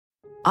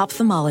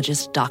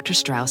Ophthalmologist Dr.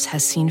 Strauss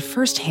has seen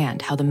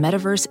firsthand how the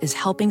metaverse is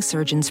helping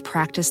surgeons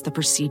practice the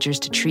procedures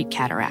to treat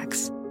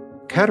cataracts.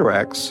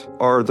 Cataracts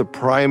are the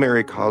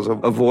primary cause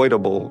of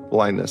avoidable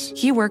blindness.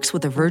 He works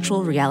with a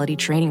virtual reality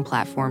training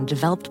platform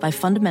developed by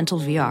Fundamental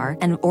VR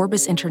and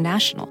Orbis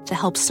International to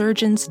help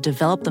surgeons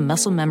develop the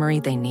muscle memory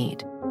they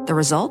need. The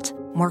result?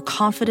 More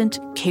confident,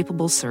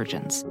 capable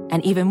surgeons.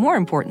 And even more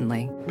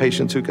importantly,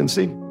 Patients who can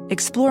see.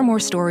 explore more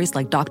stories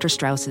like Dr.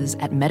 Strauss's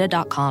at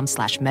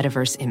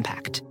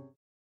meta.com/metaverseimpact.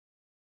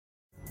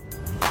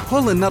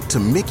 Pulling up to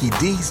Mickey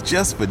D's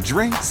just for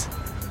drinks?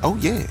 Oh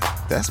yeah,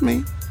 that's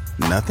me.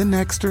 Nothing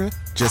extra,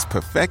 just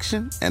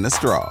perfection and a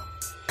straw.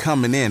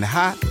 Coming in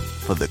hot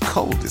for the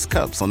coldest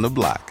cups on the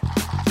block.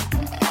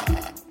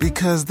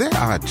 Because there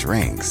are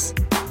drinks.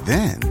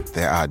 Then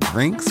there are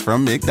drinks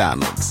from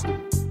McDonald's.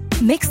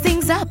 Mix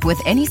things up with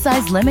any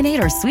size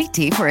lemonade or sweet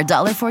tea for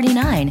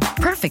 $1.49.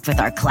 Perfect with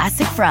our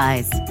classic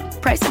fries.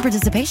 Price and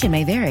participation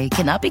may vary.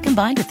 Cannot be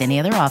combined with any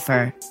other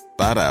offer.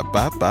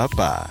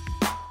 Ba-da-ba-ba-ba.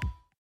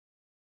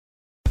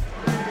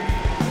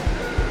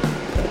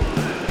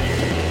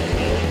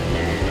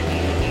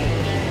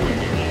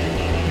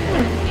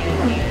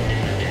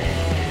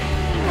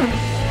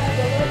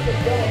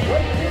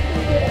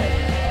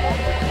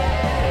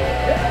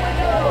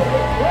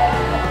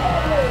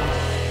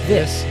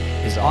 This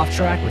is Off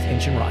Track with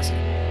Hinch and Rossi.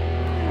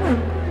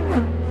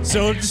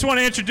 So just want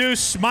to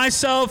introduce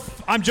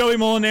myself. I'm Joey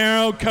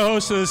Molinaro,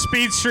 co-host of the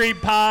Speed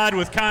Street Pod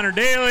with Connor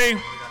Daly,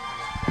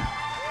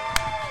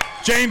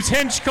 James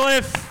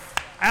Hinchcliffe,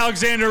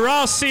 Alexander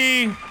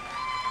Rossi,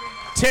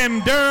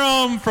 Tim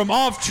Durham from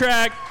Off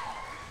Track.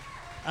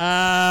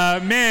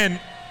 Man,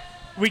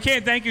 we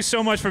can't thank you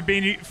so much for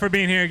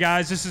being here,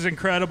 guys. This is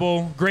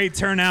incredible. Great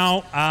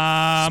turnout.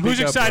 Who's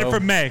excited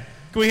for May?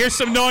 Can we hear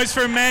some noise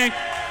for May?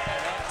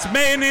 It's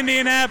May in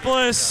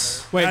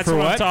Indianapolis. Wait, that's for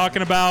what what? I'm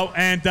talking about.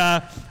 And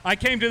I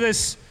came to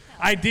this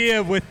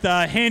idea with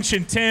Hinch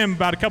and Tim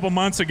about a couple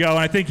months ago, and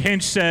I think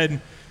Hinch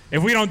said,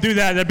 if we don't do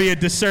that, that'd be a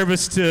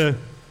disservice to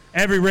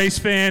every race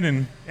fan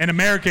and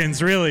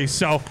Americans, really.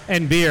 So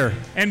And beer.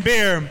 and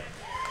beer.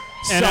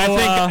 And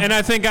So,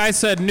 I think I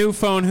said new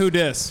phone, who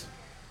dis?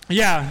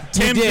 yeah,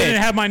 Tim did.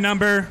 didn't have my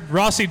number.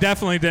 Rossi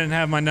definitely didn't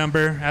have my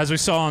number, as we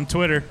saw on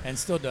Twitter. And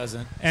still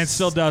doesn't. And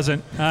still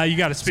doesn't. You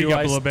got to speak Do up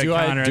I- a little bit, do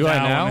I- Connor. do on I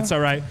that now? one. It's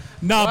all right.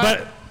 No, What?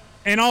 but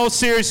in all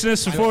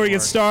seriousness, before we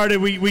get started,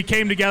 we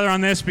came together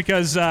on this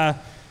because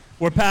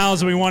we're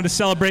pals and we wanted to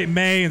celebrate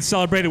May and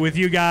celebrate it with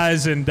you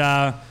guys. And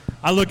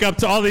I look up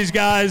to all these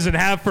guys and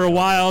have for a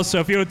while. So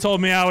if you would have told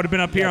me I would have been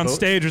up here on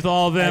stage with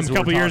all of them as a we're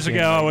couple years talking,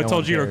 ago, I like, would have no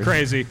told one you you were cares.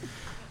 crazy.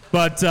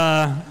 But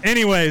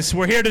anyways,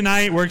 we're here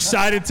tonight. We're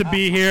excited to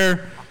be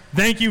here.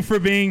 Thank you for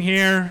being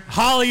here.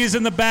 Holly is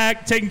in the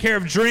back taking care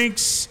of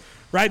drinks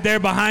right there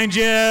behind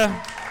you.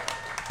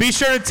 Be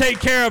sure to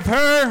take care of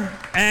her,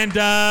 and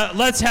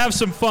let's have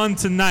some fun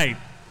tonight.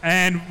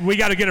 And we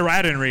got to get a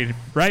ride-in read,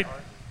 right?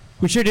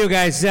 We sure do,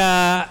 guys.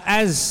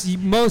 As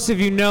most of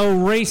you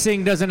know,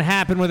 racing doesn't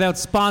happen without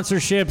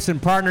sponsorships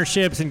and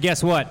partnerships, and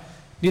guess what?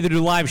 Neither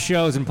do live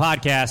shows and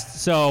podcasts.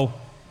 So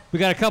we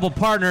got a couple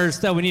partners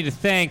that we need to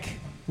thank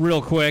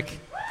real quick.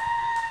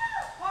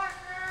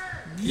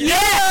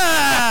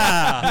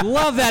 Yeah!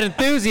 Love that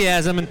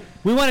enthusiasm. And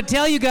we want to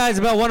tell you guys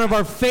about one of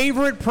our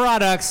favorite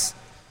products.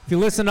 If you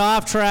listen to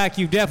Off Track,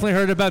 you've definitely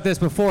heard about this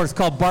before. It's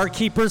called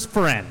Barkeeper's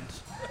Friend.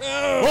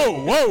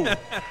 Whoa.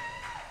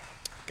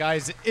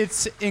 Guys,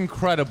 it's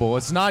incredible.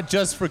 It's not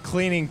just for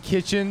cleaning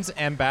kitchens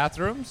and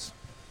bathrooms.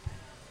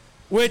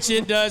 Which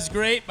it does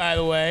great, by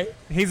the way.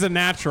 He's a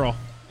natural.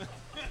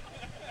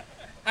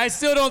 I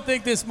still don't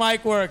think this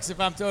mic works, if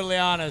I'm totally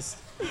honest.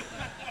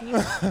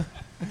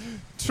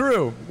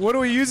 True. What do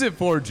we use it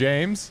for,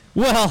 James?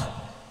 Well,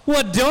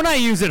 what don't I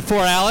use it for,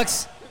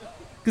 Alex?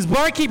 Because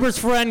Barkeeper's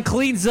Friend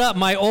cleans up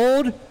my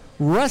old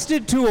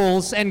rusted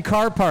tools and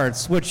car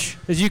parts, which,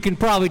 as you can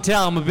probably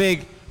tell, I'm a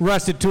big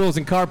rusted tools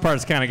and car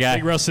parts kind of guy.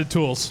 Big rusted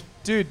tools.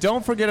 Dude,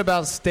 don't forget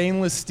about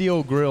stainless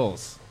steel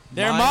grills.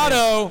 Their Mine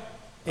motto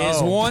is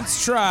Oh.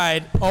 once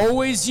tried,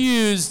 always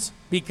used,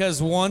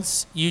 because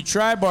once you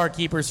try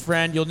Barkeeper's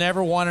Friend, you'll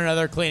never want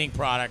another cleaning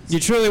product. You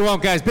truly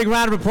won't, guys. Big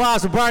round of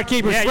applause for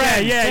Barkeeper's Yeah,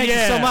 Friend. yeah, Thank you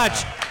yeah. so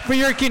much for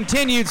your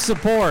continued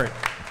support.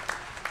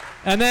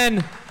 And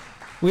then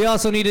we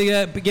also need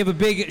to give a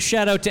big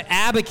shout out to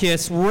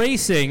Abacus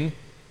Racing,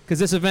 because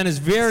this event is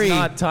very It's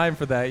not time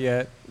for that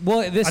yet.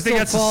 well. This I think still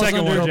that's the falls second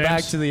under one, Go James.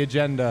 back to the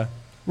agenda.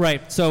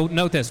 right. So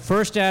note this: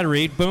 first ad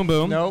read, boom,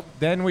 boom. Nope.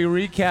 Then we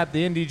recap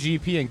the Indy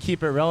GP and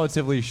keep it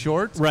relatively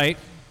short. Right.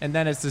 And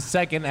then it's the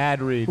second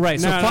ad read. Right,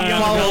 so No, follow no, no,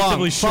 along.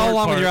 relatively Follow short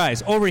along with part. your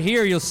eyes. Over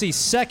here, you'll see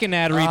second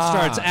ad read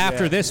starts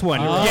after yeah. this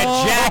one. You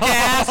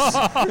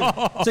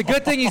jackass! It's a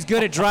good thing he's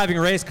good at driving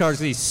race cars,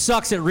 because he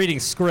sucks at reading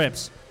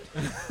scripts.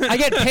 I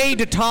get paid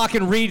to talk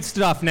and read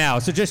stuff now,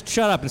 so just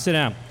shut up and sit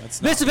down.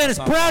 This event is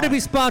proud to be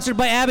sponsored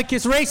by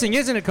Abacus Racing,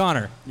 isn't it,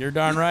 Connor? You're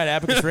darn right.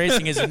 Abacus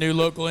Racing is a new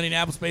local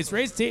Indianapolis-based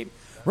race team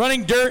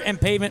running dirt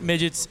and pavement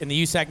midgets in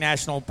the USAC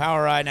National,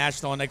 Power Ride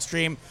National, and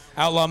Extreme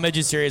Outlaw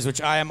Midget Series, which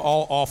I am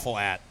all awful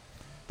at.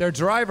 Their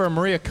driver,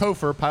 Maria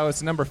Kofer,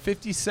 pilots number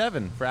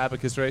 57 for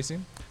Abacus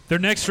Racing. Their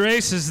next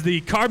race is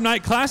the Carb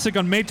Night Classic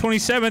on May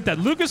 27th at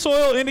Lucas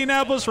Oil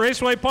Indianapolis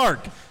Raceway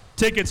Park.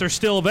 Tickets are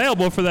still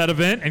available for that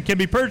event and can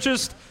be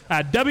purchased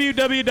at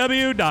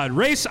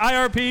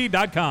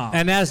www.raceirp.com.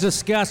 And as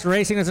discussed,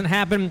 racing doesn't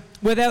happen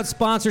without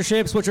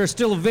sponsorships, which are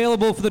still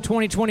available for the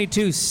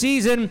 2022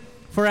 season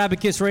for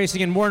Abacus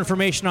Racing. And more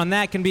information on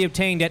that can be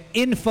obtained at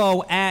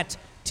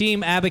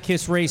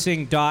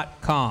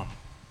info@teamabacusracing.com.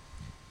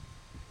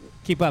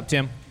 Keep up,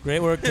 Tim. Great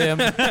work, Tim.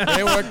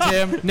 Great work,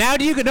 Tim. Now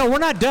do you no, we're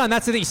not done.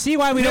 That's the thing. See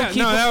why we don't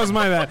keep No, that was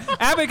my bad.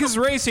 Abacus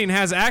Racing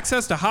has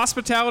access to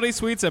hospitality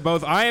suites at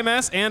both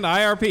IMS and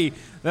IRP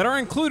that are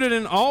included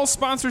in all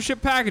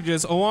sponsorship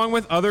packages along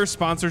with other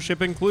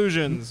sponsorship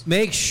inclusions.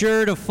 Make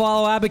sure to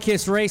follow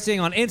Abacus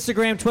Racing on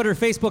Instagram, Twitter,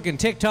 Facebook, and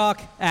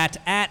TikTok at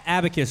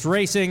Abacus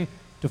Racing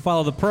to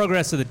follow the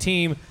progress of the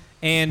team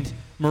and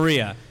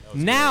Maria.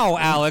 Now,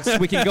 Alex,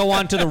 we can go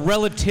on to the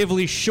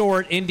relatively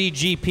short Indy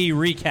GP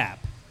recap.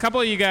 A couple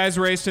of you guys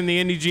raced in the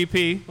Indy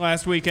GP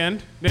last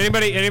weekend. Did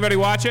anybody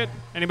watch it?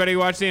 Anybody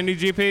watch the Indy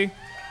GP?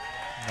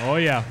 Oh,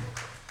 yeah.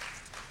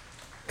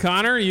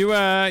 Connor, you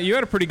had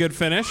a pretty good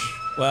finish.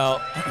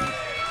 Well,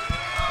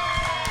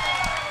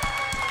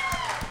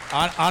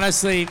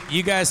 honestly,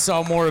 you guys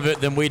saw more of it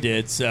than we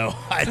did, so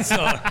I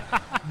saw.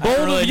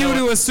 Bold of you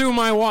to assume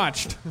I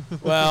watched.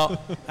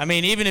 Well, I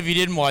mean, even if you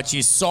didn't watch,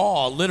 you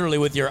saw literally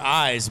with your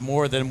eyes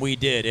more than we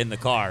did in the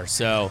car.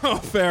 So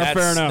fair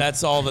enough.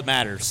 That's all that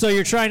matters. So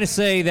you're trying to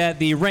say that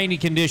the rainy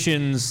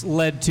conditions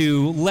led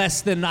to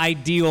less than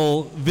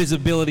ideal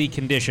visibility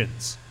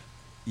conditions?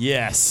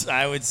 Yes,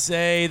 I would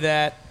say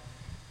that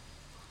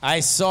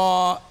I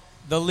saw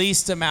the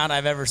least amount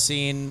I've ever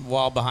seen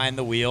while behind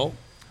the wheel.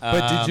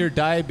 But did your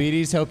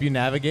diabetes help you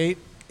navigate?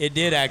 It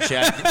did actually.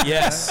 That's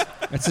Yes. a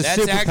That's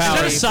superpower. actually- Is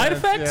that a side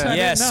effect? Yeah.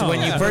 Yes,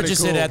 when you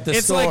purchase it at the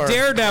It's store. like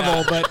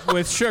Daredevil, but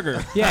with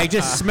sugar. Yeah, he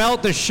just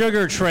smelt the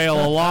sugar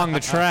trail along the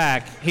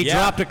track. He Yeah.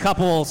 dropped a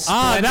couple.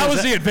 That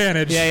was the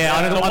advantage. Yeah.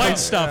 On the the white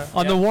stuff.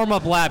 On the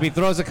warm-up lap, he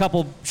throws a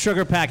couple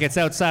sugar packets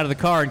outside of the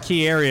car in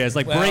key areas,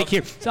 like Well- brake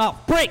here. Oh,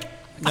 brake!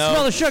 I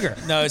smell the sugar.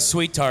 No, it's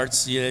Sweet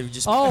Tarts. You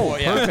just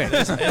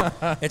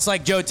Perfect. It's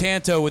like Joe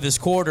Tanto with his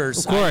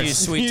quarters. Of course. I use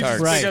Sweet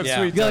Tarts. Right.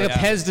 Yeah. You got like a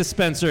Pez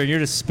dispenser, and you're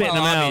just spitting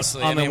Well, them out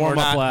obviously. on I the mean, we're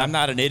warm-up not- lap. I'm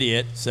not an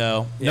idiot,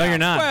 so. No, yeah. you're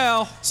not.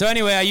 Well, So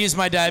anyway, I used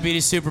my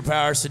diabetes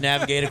superpowers to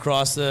navigate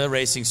across the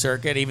racing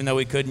circuit, even though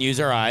we couldn't use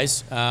our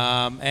eyes.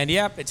 And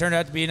yeah, it turned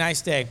out to be a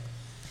nice day.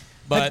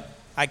 But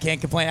I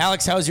can't complain.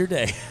 Alex, how was your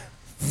day?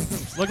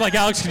 Looked like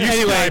Alex could use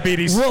Anyway,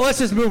 diabetes. well, let's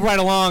just move right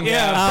along.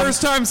 yeah,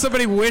 first time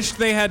somebody wished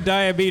they had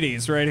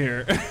diabetes right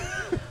here.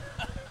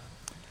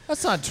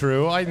 That's not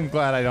true. I'm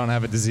glad I don't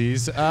have a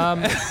disease.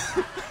 Glad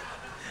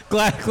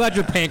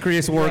your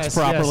pancreas works Yes,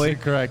 properly.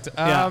 yes, correct.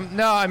 Yeah.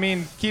 No, I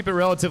mean, keep it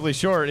relatively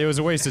short. It was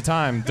a waste of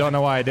time. Don't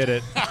know why I did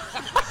it.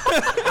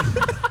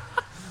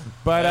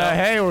 But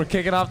hey, we're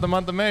kicking off the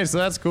month of May, so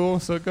that's cool.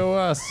 So go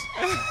us.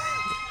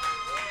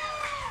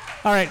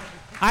 All right.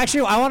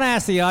 Actually, I want to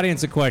ask the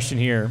audience a question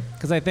here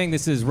because I think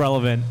this is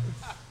relevant.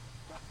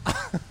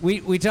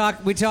 We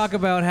talk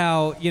about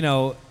how, you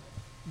know,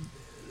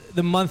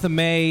 the month of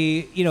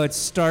May, you know, it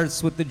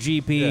starts with the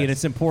GP and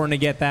it's important to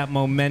get that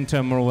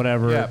momentum or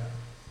whatever. Yeah.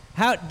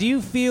 How do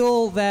you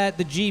feel that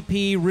the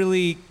GP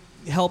really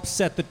helps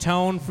set the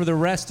tone for the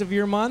rest of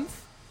your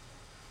month?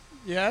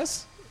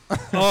 Yes.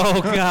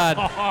 Oh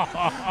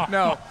God.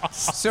 No.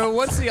 So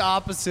what's the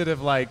opposite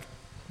of like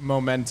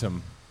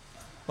momentum?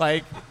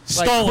 Like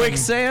Stalling.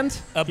 quicksand?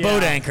 A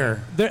boat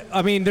anchor.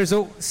 There's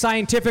a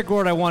scientific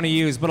word I want to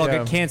use, but I'll Yeah.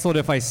 get canceled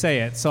if I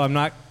say it. So I'm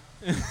not.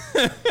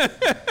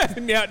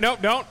 Yeah, nope.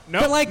 But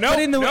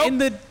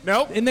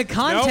in the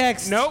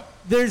context, Nope.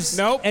 there's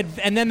Nope.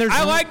 and then there's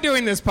I like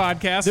doing this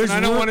podcast, There's and I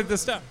don't ro- want it to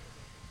stop.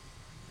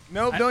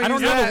 Nope, don't I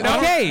don't use know that. the-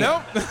 okay,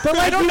 Nope. but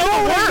like you know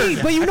what I mean,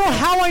 but you know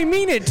how I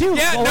mean it too.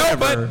 Yeah, Well, no,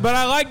 whatever. but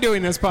I like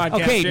doing this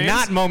podcast. okay, James.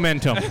 not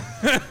momentum.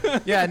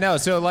 Yeah, no.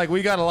 So like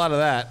we got a lot of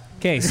that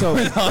Okay, so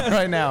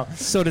right now.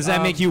 so does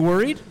that make you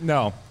worried?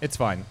 No, it's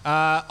fine.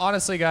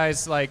 Honestly,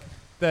 guys, like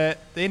the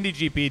Indy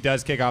GP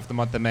does kick off the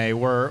month of May.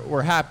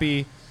 We're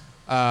happy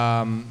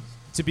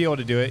to be able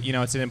to do it. You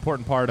know, it's an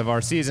important part of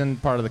our season,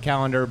 part of the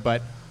calendar.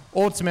 But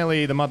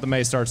ultimately, the month of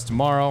May starts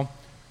tomorrow.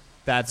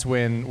 That's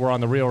when we're on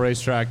the real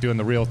racetrack doing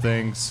the real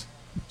things.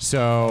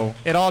 So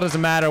it all doesn't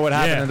matter what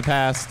happened Yeah. in the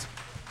past.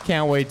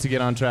 Can't wait to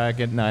get on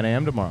track at 9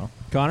 a.m. tomorrow.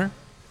 Connor?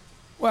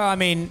 Well, I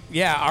mean,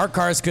 yeah, our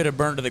cars could have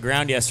burned to the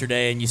ground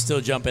yesterday, and you still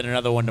jump in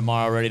another one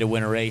tomorrow ready to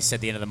win a race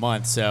at the end of the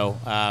month. So,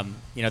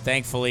 you know,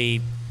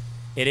 thankfully,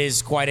 it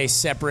is quite a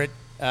separate,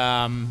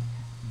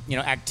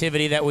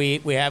 activity that we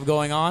have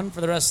going on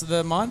for the rest of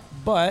the month.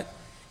 But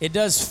it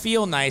does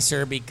feel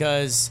nicer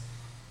because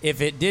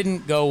if it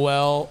didn't go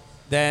well,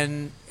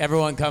 then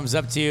everyone comes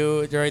up to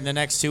you during the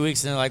next 2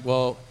 weeks and they're like,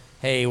 well,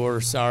 hey,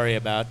 we're sorry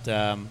about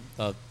the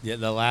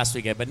last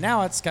weekend. But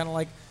now it's kind of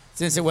like,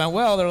 since it went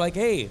well, they're like,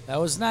 hey, that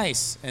was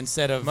nice.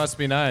 Instead of, Must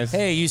be nice.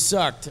 hey, you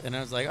sucked. And I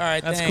was like, all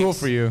right, That's thanks. cool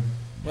for you.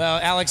 Well,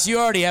 Alex, you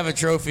already have a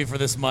trophy for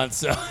this month,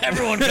 so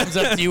everyone comes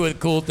up to you with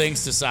cool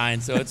things to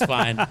sign, so it's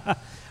fine. All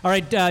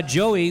right,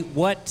 Joey,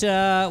 what's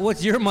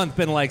your month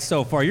been like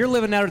so far? You're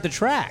living out at the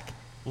track.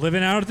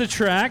 Living out at the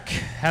track.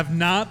 Have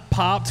not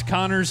popped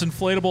Connor's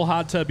inflatable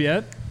hot tub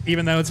yet,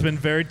 even though it's been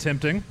very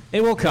tempting.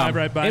 It will come. Drive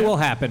right by it will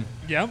happen.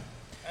 Yep.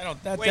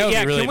 That Wait, would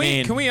yeah, be really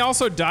mean. can we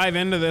also dive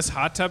into this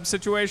hot tub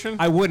situation?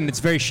 I wouldn't. It's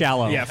very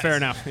shallow. Yeah, fair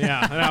enough.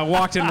 Yeah, and I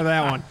walked into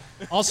that one.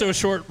 Also, a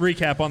short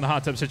recap on the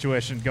hot tub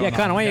situation going on. Yeah,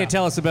 Connor, why don't you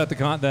tell us about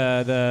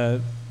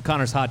the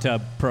Connor's hot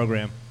tub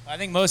program? I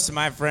think most of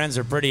my friends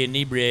are pretty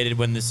inebriated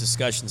when this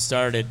discussion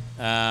started.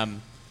 And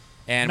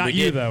Not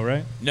you, though,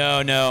 right? No,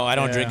 I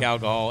don't drink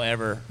alcohol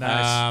ever.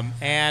 Nice.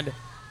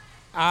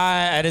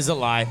 It is a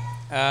lie.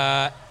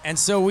 And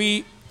so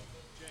we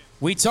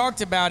talked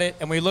about it,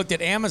 and we looked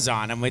at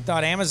Amazon, and we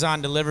thought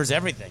Amazon delivers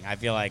everything, I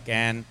feel like.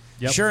 And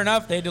sure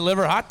enough, they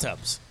deliver hot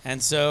tubs.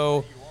 And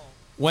so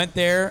went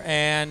there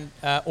and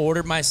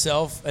ordered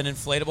myself an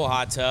inflatable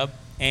hot tub,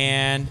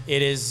 and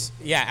it is,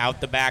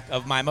 out the back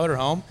of my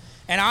motorhome.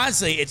 And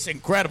honestly, it's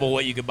incredible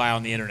what you could buy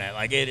on the internet.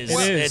 Like, it is.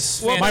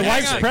 It's well, my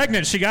wife's fantastic.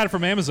 pregnant. She got it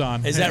from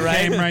Amazon. Is that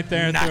right? It came right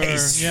there.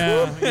 Nice. To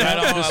her.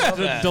 Yeah. I love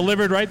that.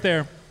 Delivered right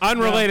there.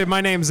 Unrelated,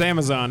 my name's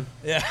Amazon.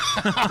 Yeah.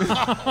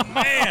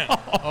 Man.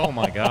 Oh,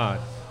 my God.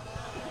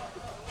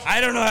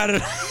 I don't know how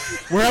to.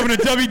 We're having a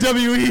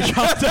WWE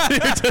contest here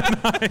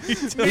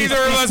tonight. Neither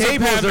of us are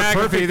Pat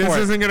McAfee. This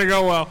isn't going to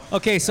go well.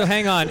 Okay, so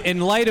hang on.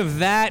 In light of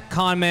that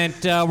comment,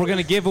 we're going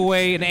to give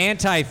away an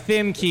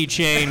anti-Thim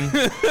keychain.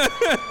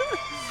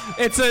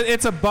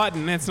 It's a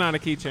button. It's not a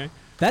keychain.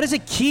 That is a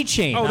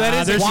keychain. Oh,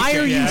 that is. Why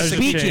are you there's a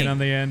chain speaking? on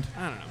the end.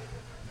 I don't know.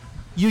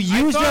 You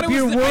used up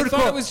your word I thought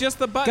quote. it was just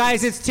the button.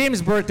 Guys, it's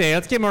Tim's birthday.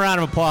 Let's give him a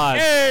round of applause.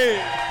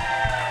 Hey!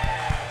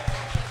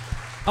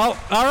 Oh,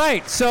 all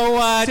right.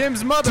 So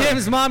Tim's mother.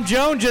 Tim's mom,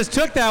 Joan, just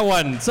took that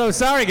one. So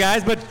sorry,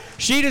 guys, but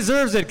she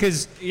deserves it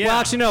because, well,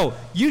 actually, no.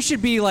 You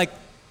should be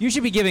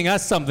giving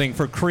us something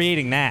for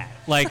creating that.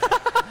 Like,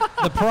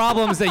 the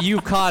problems that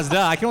you've caused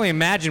I can only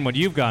imagine what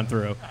you've gone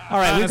through. All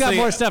right, we've got Honestly,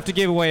 more stuff to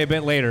give away a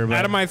bit later. But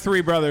Out of my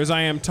three brothers,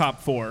 I am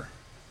top 4.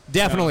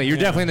 definitely, you're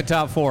definitely in the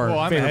top 4. Well,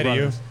 I'm favorite ahead of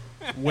brothers.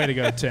 you. Way to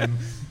go, Tim.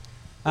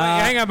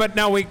 Hang on, but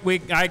no,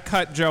 I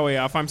cut Joey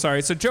off. I'm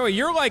sorry. So Joey,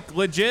 you're like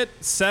legit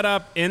set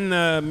up in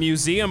the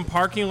museum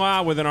parking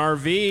lot with an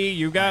RV.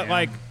 You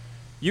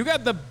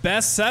got the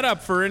best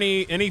setup for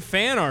any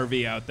fan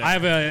RV out there. I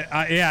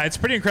have it's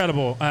pretty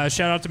incredible.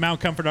 Shout out to Mount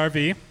Comfort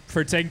RV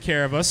for taking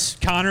care of us.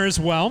 Connor as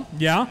well.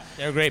 Yeah.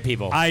 They're great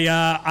people.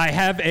 I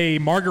have a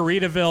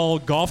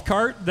Margaritaville golf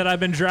cart that I've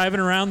been driving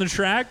around the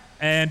track.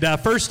 And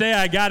first day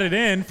I got it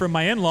in from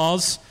my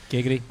in-laws.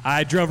 Giggity.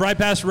 I drove right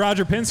past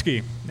Roger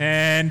Penske,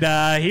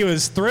 and he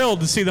was thrilled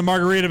to see the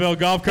Margaritaville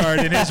golf cart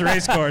in his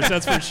race course,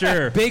 that's for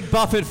sure. Big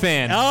Buffett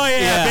fan. Oh,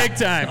 yeah, big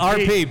time.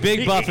 RP,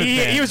 big Buffett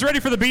fan. He was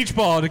ready for the beach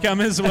ball to come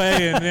his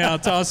way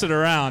and toss it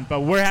around.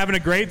 But we're having a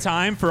great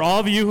time. For all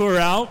of you who are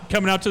out,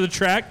 coming out to the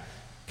track,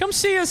 come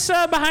see us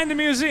behind the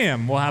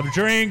museum. We'll have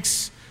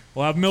drinks.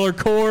 We'll have Miller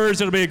Coors.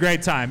 It'll be a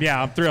great time.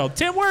 Yeah, I'm thrilled.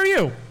 Tim, where are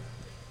you?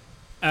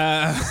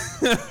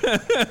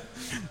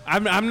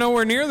 I'm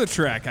nowhere near the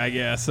track, I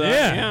guess.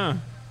 Yeah.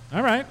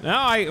 All right. No,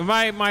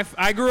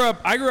 I grew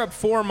up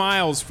 4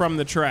 miles from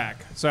the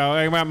track.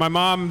 So my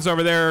mom's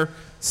over there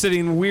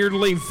sitting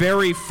weirdly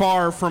very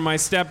far from my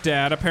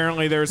stepdad.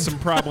 Apparently there's some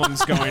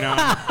problems going on.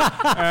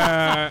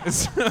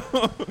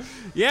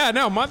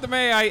 Month of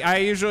May I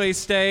usually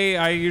stay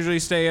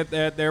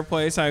at their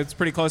place. It's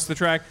pretty close to the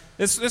track.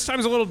 This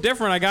time's a little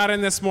different. I got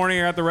in this morning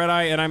at the Red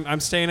Eye, and I'm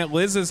staying at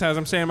Liz's house.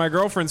 I'm staying at my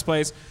girlfriend's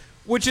place,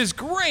 which is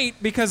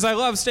great because I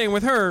love staying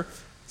with her.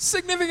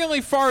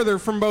 Significantly farther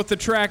from both the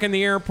track and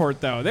the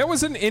airport, though. There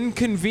was an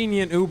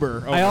inconvenient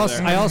Uber over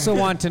there. I also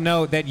want to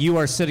note that you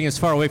are sitting as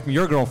far away from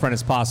your girlfriend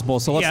as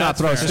possible, so let's not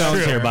throw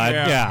stones here, bud.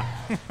 Yeah.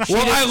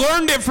 Well, I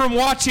learned it from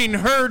watching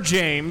her,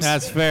 James.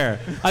 That's fair.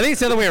 I think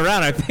it's the other way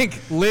around. I think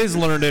Liz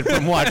learned it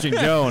from watching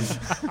Joan.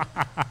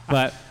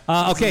 But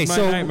okay,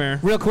 so nightmare.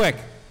 Real quick,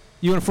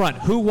 you in front.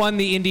 Who won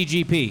the Indy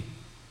GP?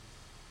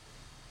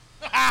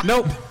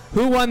 Nope.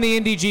 Who won the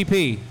Indy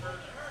GP?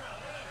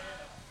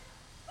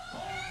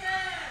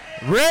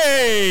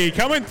 Ray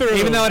coming through.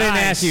 Even though I didn't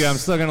ask you, I'm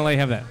still going to let you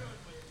have that.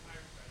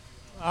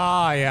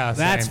 Oh, yeah.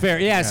 That's fair.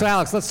 Yeah, so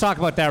Alex, let's talk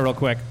about that real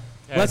quick.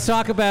 Okay. Let's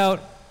talk about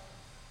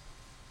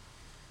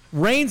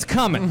rain's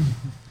coming.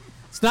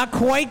 It's not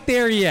quite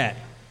there yet.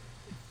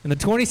 And the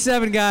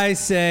 27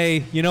 guys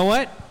say, you know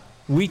what?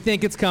 We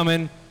think it's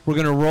coming. We're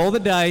going to roll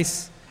the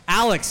dice.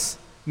 Alex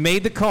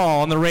made the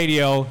call on the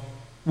radio,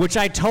 which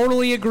I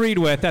totally agreed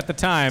with at the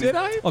time. Did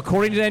I?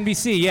 According to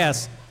NBC,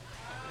 yes.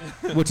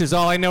 Which is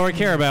all I know or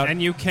care about.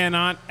 And you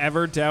cannot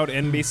ever doubt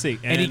NBC.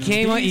 And he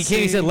came. He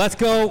said, "Let's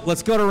go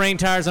to rain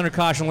tires under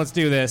caution. Let's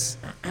do this."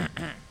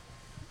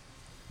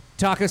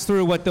 Talk us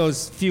through what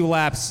those few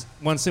laps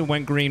once it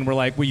went green were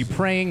like. Were you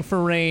praying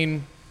for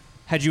rain?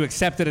 Had you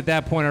accepted at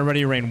that point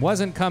already rain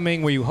wasn't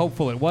coming? Were you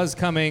hopeful it was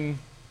coming?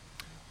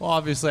 Well,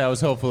 obviously, I was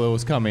hopeful it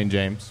was coming,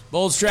 James.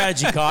 Bold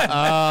strategy,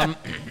 Cotton.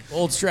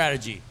 Bold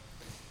strategy.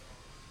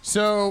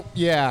 So,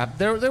 yeah,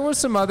 there were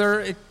some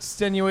other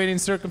extenuating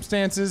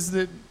circumstances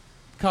that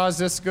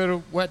caused us to go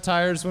to wet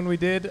tires when we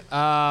did.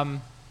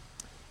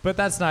 But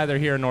that's neither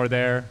here nor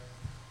there.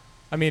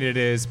 I mean, it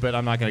is, but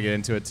I'm not going to get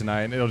into it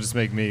tonight. It'll just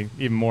make me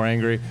even more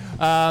angry.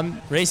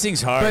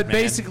 Racing's hard, but man.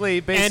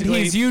 basically, And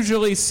he's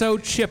usually so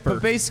chipper.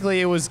 But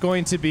basically, it was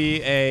going to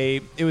be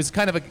it was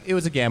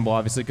a gamble,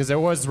 obviously, because there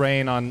was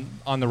rain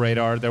on the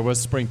radar. There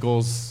was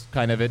sprinkles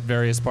kind of at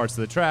various parts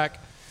of the track.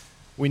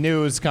 We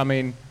knew it was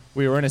coming.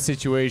 We were in a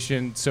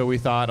situation, so we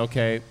thought,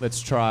 okay, let's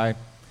try.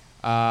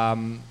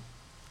 And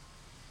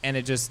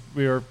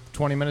we were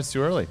 20 minutes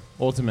too early,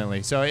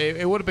 ultimately. So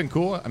it would have been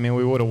cool. I mean,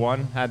 we would have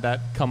won had that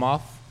come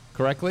off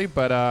correctly,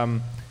 but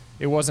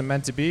it wasn't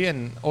meant to be,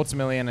 and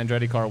ultimately an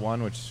Andretti car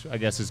won, which I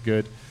guess is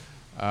good.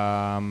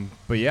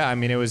 But yeah, I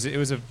mean, it was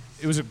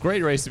a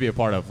great race to be a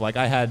part of. Like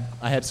I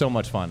had so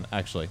much fun,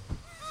 actually.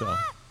 So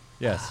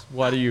yes,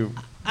 why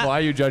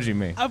are you judging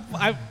me?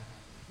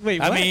 Wait,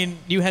 I what? mean,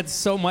 you had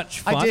so much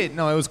fun. I did.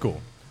 No, it was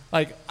cool.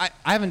 Like I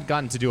haven't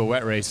gotten to do a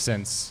wet race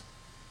since.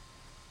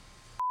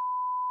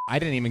 I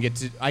didn't even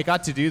I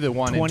got to do the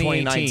one in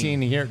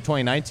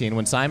 2019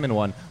 when Simon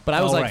won, but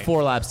I was like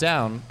 4 laps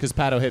down because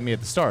Pato hit me at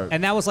the start.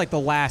 And that was like the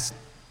last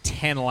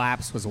 10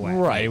 laps was wet.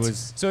 Right. It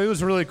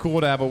was really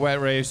cool to have a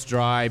wet race,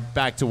 dry,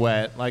 back to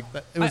wet. Like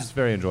it was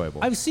very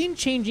enjoyable. I've seen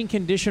changing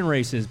condition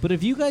races, but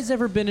have you guys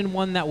ever been in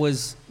one that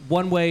was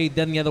one way,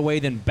 then the other way,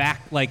 then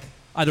back, like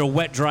either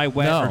wet, dry,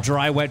 wet, No. or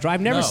dry, wet, dry?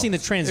 I've never No. seen the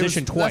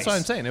transition twice. That's what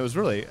I'm saying. It was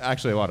really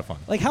actually a lot of fun.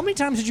 Like, how many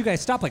times did you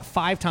guys stop? Like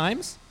 5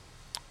 times?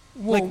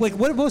 Like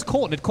what was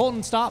Colton? Did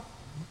Colton stop?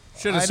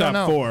 Should have I don't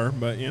stopped know. 4,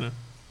 but you know.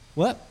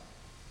 What?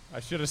 I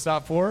should have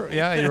stopped 4.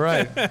 Yeah, you're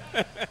right.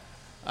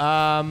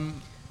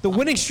 The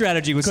winning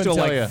strategy was Couldn't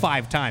still tell like ya.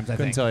 5 times, I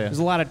Couldn't think. tell ya. There's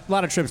a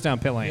lot of trips down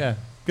pit lane. Yeah,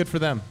 good for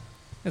them.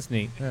 That's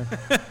neat.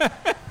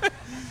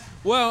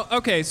 Well,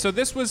 okay, so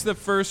this was the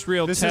first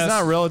real This test. is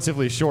not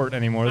relatively short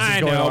anymore. This is I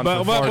going know, on but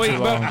for far too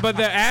long. but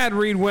the ad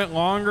read went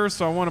longer,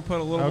 so I want to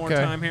put a little more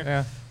time here.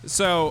 Yeah.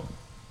 So,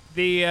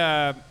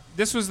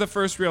 this was the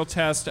first real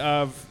test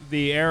of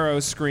the aero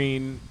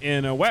screen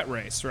in a wet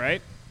race,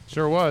 right?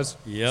 Sure was.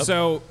 Yep.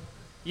 So,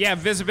 yeah,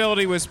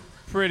 visibility was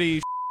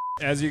pretty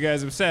as you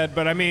guys have said,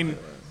 but I mean,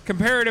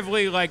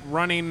 comparatively, like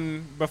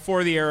running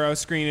before the aero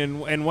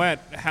screen and wet,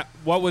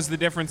 what was the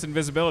difference in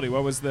visibility?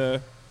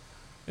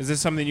 Is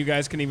this something you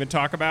guys can even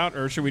talk about,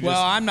 or should we just?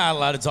 Well, I'm not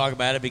allowed to talk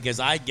about it because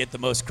I get the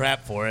most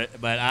crap for it,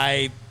 but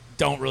I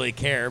don't really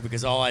care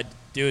because all I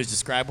do is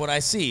describe what I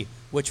see,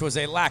 which was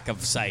a lack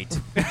of sight.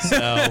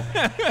 So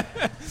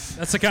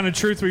That's the kind of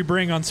truth we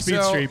bring on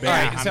Speed Street, baby. all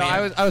right, so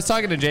I was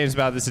talking to James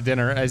about this at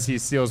dinner as he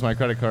steals my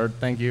credit card.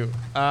 Thank you.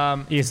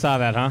 You saw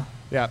that, huh?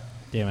 Yeah.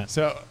 Damn it.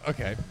 So,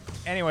 okay.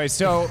 Anyway,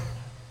 so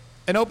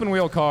an open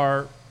wheel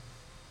car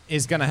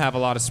is going to have a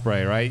lot of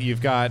spray, right?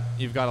 You've got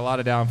a lot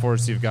of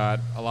downforce. You've got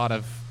a lot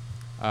of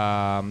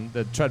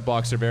the tread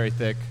blocks are very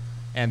thick,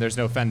 and there's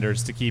no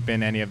fenders to keep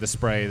in any of the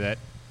spray. That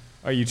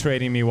are you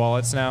trading me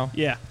wallets now?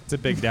 Yeah. It's a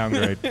big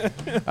downgrade.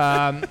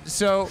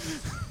 So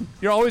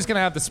you're always going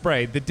to have the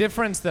spray. The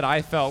difference that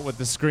I felt with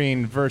the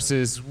screen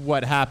versus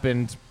what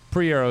happened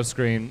pre-aero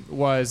screen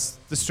was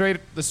the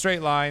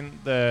straight line,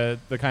 the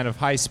kind of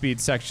high-speed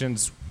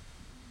sections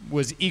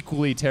was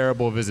equally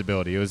terrible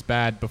visibility. It was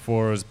bad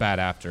before, it was bad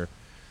after.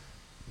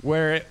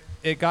 Where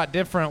it got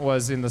different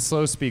was in the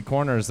slow-speed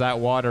corners, that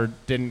water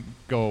didn't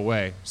go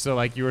away. So,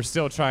 like, you were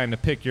still trying to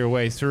pick your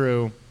way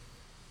through,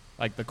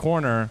 like, the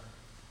corner,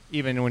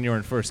 even when you were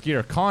in first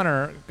gear.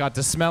 Connor got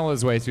to smell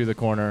his way through the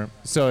corner,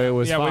 so it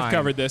was fine. we've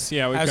covered this.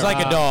 Yeah, I was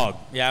like a dog.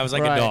 Yeah, I was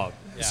like Right. a dog.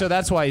 Yeah. So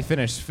that's why he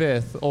finished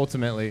 5th,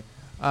 ultimately.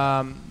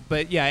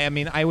 But, yeah, I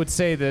mean, I would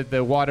say that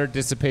the water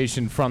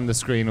dissipation from the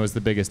screen was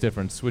the biggest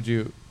difference. Would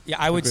you Yeah,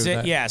 I would agree with say,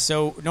 that? yeah.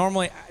 So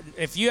normally,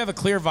 if you have a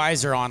clear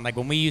visor on, like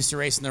when we used to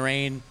race in the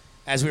rain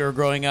as we were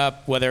growing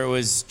up, whether it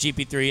was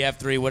GP3,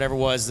 F3, whatever it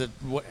was,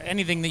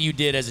 anything that you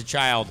did as a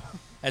child,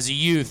 as a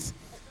youth,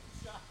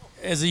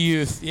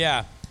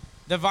 yeah.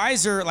 The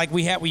visor, like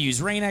we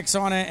use Rain-X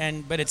on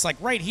it, but it's like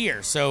right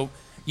here. So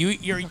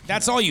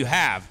that's all you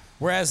have.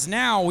 Whereas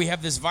now we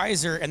have this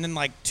visor and then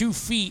like 2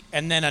 feet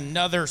and then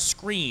another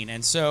screen.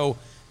 And so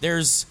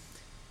there's,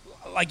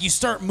 like, you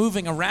start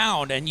moving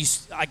around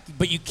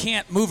but you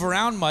can't move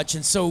around much,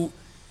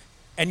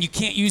 and you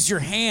can't use your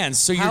hands,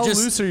 so you're How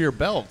just loose are your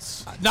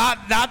belts?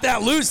 not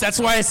that loose. That's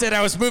why I said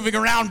I was moving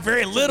around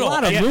very little. A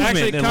lot of movement.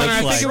 actually, it Connor, looks I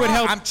think like. it would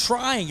help. I'm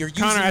trying. You're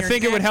using Connor, I your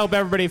think it would neck. help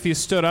everybody if you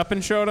stood up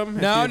and showed them.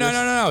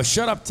 No.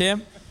 Shut up,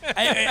 Tim.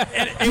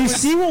 You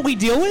see what we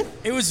deal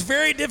with? It was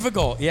very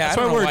difficult. Yeah, That's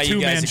I don't why know we're why a you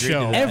guys two-man agreed to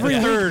show. that. Every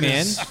Yeah. third,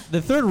 man.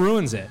 The third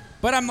ruins it.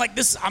 But I'm like,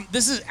 this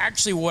is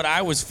actually what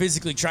I was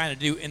physically trying to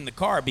do in the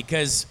car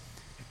because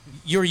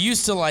you're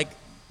used to, like,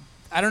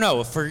 I don't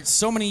know, for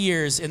so many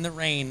years in the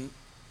rain,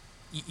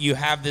 you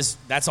have this,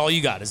 that's all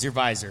you got is your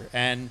visor.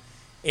 And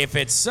if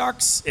it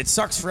sucks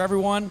for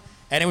everyone.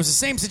 And it was the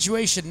same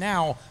situation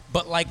now,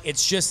 but like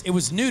it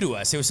was new to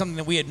us. It was something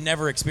that we had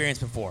never experienced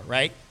before,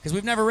 right? Because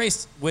we've never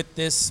raced with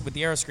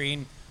the aero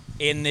screen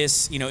in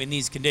this, in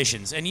these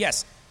conditions. And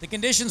yes, The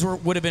conditions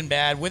would have been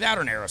bad without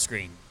an aero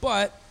screen,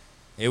 but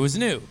it was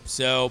new.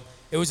 So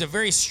it was a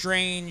very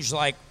strange,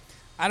 like,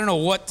 I don't know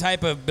what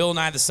type of Bill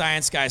Nye the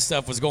Science Guy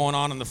stuff was going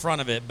on in the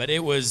front of it, but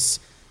it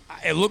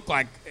looked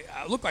like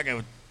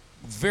a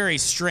very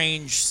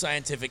strange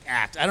scientific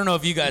act. I don't know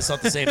if you guys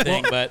thought the same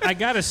thing, but I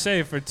gotta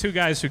say, for two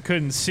guys who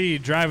couldn't see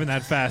driving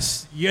that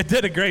fast, you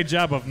did a great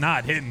job of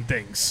not hitting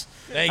things.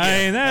 Thank you. I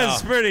mean,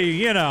 that's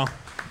pretty,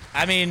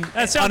 I mean,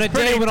 that sounds On a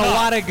pretty day when a tough.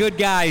 lot of good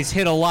guys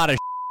hit a lot of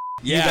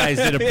you guys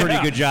did a pretty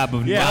good job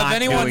of not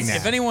doing that.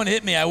 If anyone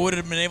hit me, I would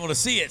have been able to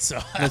see it. So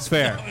That's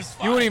fair. it was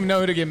fine. You wouldn't even know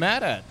who to get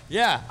mad at.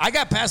 Yeah, I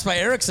got passed by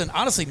Erickson.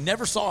 Honestly,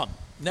 never saw him.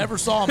 Never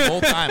saw him the whole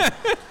time.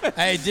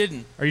 I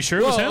didn't. Are you sure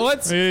it was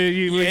him?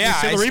 You Yeah,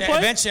 see the replay?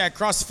 eventually I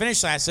crossed the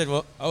finish line. I said,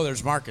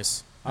 there's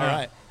Marcus. All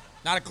right.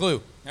 Not a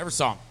clue. Never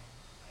saw him.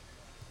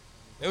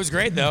 It was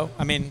great, though.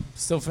 I mean,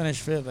 still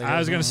finished fifth. I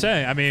was going to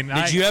say,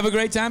 Did you have a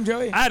great time,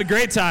 Joey? I had a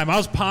great time. I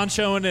was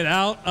ponchoing it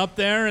out up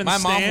there in My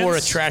the mom stands. wore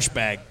a trash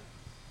bag.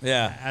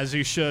 Yeah. As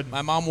you should.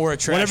 My mom wore a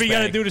trash Whatever you got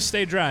to bag. do to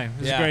stay dry. It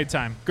was a great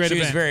time. Great she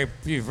event.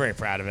 was very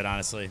proud of it,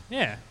 honestly.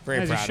 Yeah. Very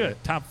as proud you of should.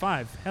 it. Top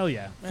 5. Hell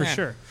yeah. For Yeah.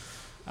 sure.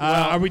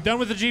 Are we done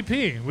with the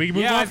GP? We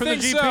move on I from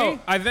think the GP? so.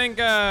 I think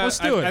Let's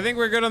do it. I think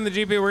we're good on the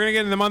GP. We're gonna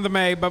get in the month of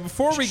May, but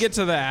before we get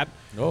to that,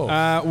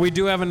 we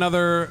do have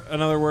another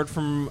word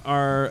from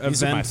our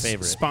These are my event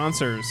favorite.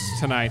 sponsors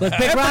tonight. Let's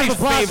big round of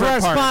applause for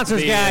our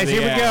sponsors, guys.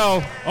 Here we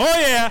go. Oh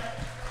yeah.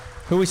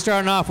 Who we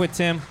starting off with,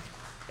 Tim?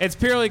 It's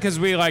purely because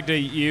we like to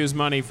use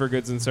money for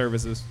goods and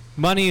services.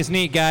 Money is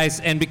neat, guys,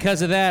 and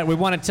because of that, we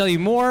want to tell you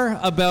more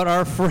about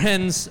our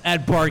friends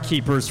at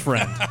Barkeeper's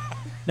Friend.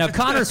 Now,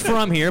 Connor's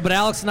from here, but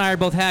Alex and I are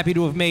both happy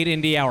to have made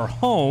Indy our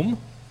home,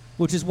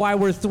 which is why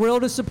we're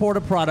thrilled to support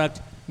a product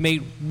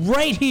made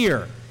right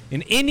here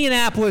in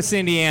Indianapolis,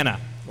 Indiana.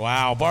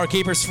 Wow.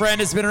 Barkeeper's Friend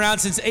has been around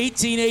since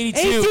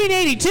 1882.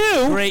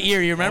 1882? Great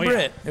year. You remember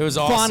it? It was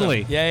awesome.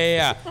 Fondly.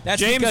 Yeah.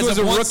 That's James because was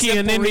of a one rookie in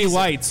simple Indy reason.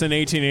 Lights in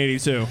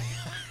 1882.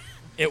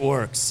 It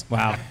works.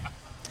 Wow.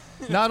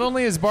 Not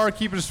only is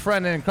Barkeeper's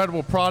Friend an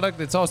incredible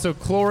product, it's also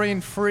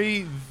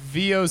chlorine-free,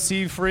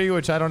 VOC-free,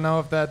 which I don't know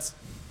if that's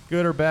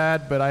good or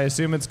bad, but I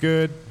assume it's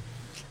good.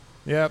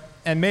 Yep.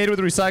 And made with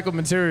recycled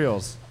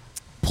materials.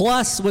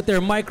 Plus, with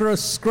their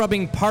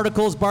micro-scrubbing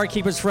particles,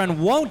 Barkeeper's Friend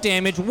won't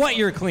damage what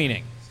you're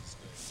cleaning.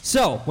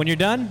 So, when you're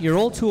done, your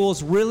old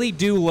tools really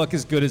do look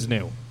as good as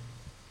new.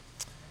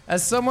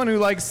 As someone who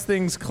likes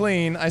things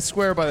clean, I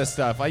swear by this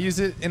stuff. I use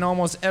it in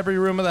almost every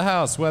room of the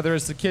house, whether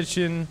it's the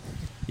kitchen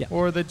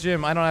or the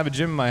gym. I don't have a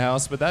gym in my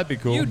house, but that'd be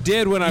cool. You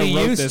did when I You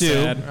wrote used this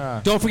to.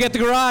 ad. Don't forget the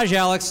garage,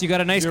 Alex. You got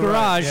a nice You're right,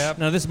 garage. yep.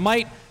 Now, this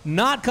might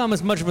not come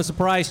as much of a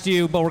surprise to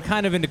you, but we're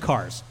kind of into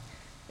cars.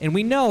 And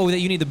we know that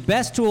you need the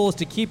best tools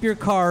to keep your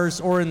cars,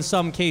 or in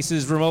some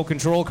cases, remote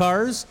control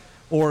cars,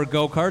 or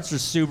go-karts, or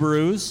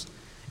Subarus,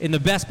 in the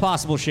best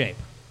possible shape.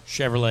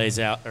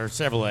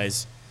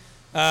 Chevrolets.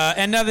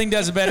 And nothing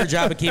does a better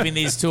job of keeping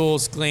these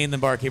tools clean than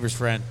Barkeeper's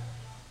Friend.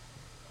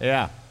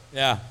 Yeah.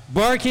 Yeah.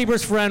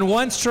 Barkeeper's Friend,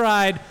 once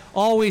tried,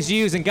 always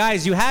used. And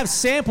guys, you have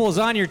samples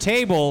on your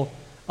table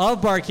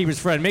of Barkeeper's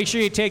Friend. Make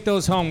sure you take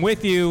those home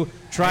with you.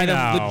 Try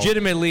them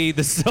legitimately.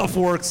 The stuff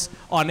works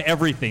on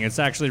everything. It's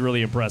actually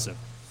really impressive.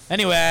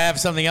 Anyway, I have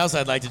something else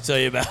I'd like to tell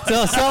you about.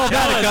 Tell us all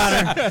about it,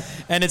 Connor.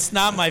 And it's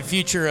not my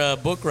future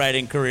book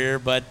writing career,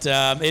 but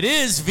it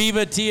is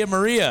Viva Tia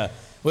Maria,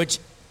 which,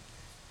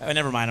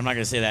 never mind, I'm not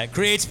going to say that.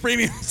 Creates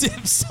premium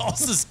dips,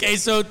 salsas,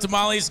 queso,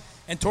 tamales,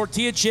 and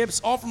tortilla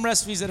chips, all from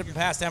recipes that have been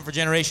passed down for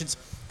generations.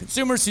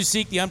 Consumers who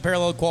seek the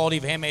unparalleled quality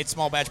of handmade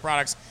small batch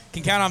products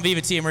can count on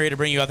Viva Tia Maria to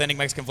bring you authentic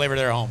Mexican flavor to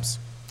their homes.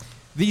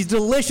 These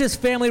delicious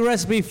family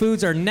recipe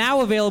foods are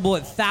now available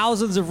at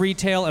thousands of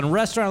retail and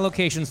restaurant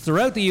locations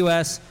throughout the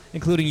U.S.,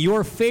 including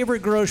your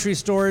favorite grocery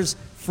store's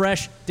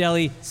fresh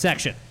deli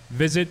section.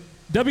 Visit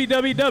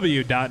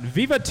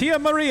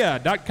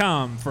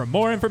www.vivatiamaria.com for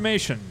more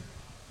information.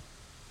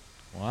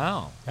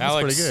 Wow. That's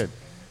Alex. pretty good.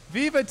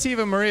 Viva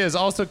Tia Maria has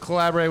also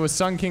collaborated with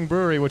Sun King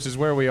Brewery, which is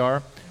where we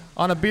are,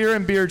 on a beer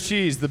and beer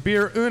cheese. The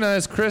beer Una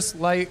is crisp,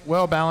 light,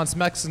 well-balanced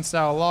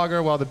Mexican-style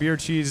lager, while the beer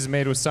cheese is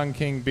made with Sun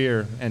King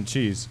beer and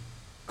cheese.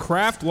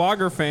 Craft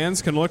lager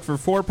fans can look for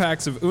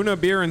 4-packs of Una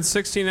beer in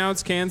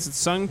 16-ounce cans at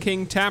Sun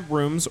King tap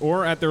rooms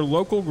or at their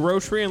local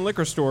grocery and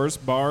liquor stores,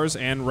 bars,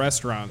 and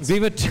restaurants.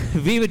 Viva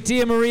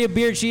Tia Maria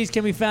beer cheese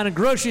can be found in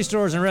grocery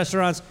stores and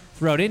restaurants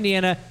throughout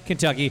Indiana,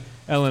 Kentucky,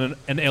 and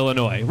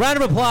Illinois. Round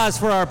of applause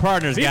for our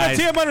partners, guys.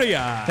 Viva Tia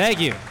Maria!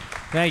 Thank you.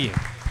 Thank you.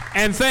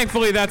 And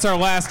thankfully, that's our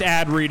last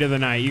ad read of the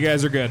night. You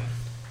guys are good.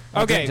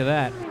 I'll Okay. get to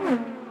that.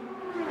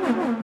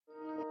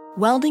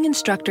 Welding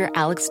instructor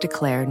Alex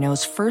DeClaire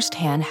knows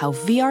firsthand how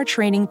VR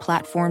training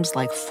platforms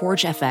like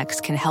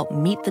ForgeFX can help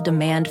meet the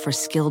demand for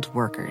skilled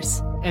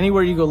workers.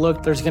 Anywhere you go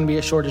look, there's going to be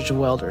a shortage of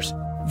welders.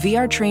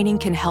 VR training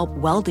can help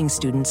welding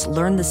students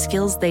learn the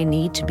skills they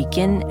need to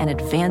begin and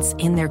advance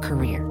in their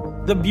career.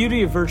 The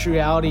beauty of virtual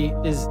reality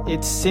is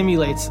it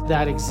simulates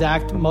that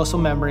exact muscle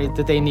memory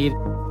that they need.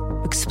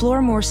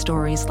 Explore more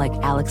stories like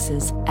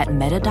Alex's at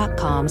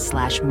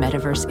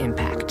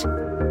meta.com/metaverseimpact.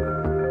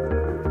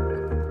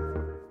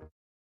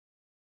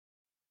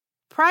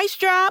 Price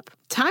drop?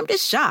 Time to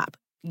shop.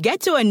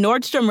 Get to a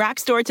Nordstrom Rack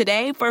store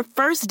today for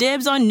first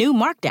dibs on new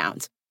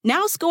markdowns.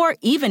 Now score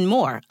even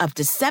more, up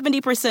to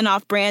 70%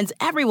 off brands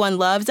everyone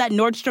loves at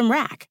Nordstrom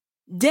Rack.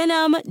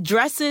 Denim,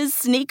 dresses,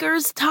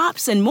 sneakers,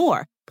 tops, and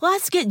more.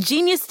 Plus, get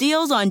genius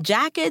deals on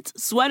jackets,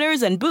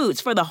 sweaters, and boots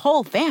for the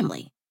whole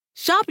family.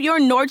 Shop your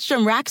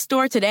Nordstrom Rack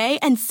store today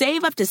and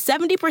save up to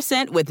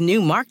 70% with new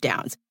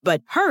markdowns.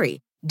 But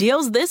hurry,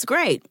 deals this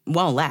great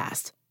won't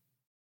last.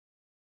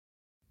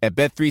 At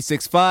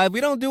Bet365,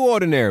 we don't do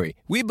ordinary.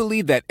 We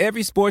believe that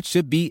every sport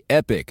should be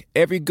epic.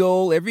 Every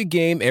goal, every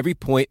game, every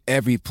point,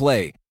 every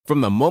play. From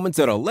the moments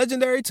that are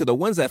legendary to the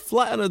ones that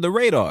fly under the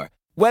radar.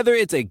 Whether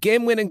it's a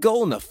game-winning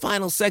goal in the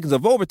final seconds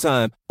of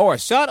overtime or a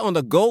shot on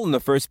the goal in the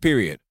first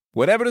period.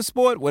 Whatever the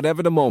sport,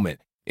 whatever the moment.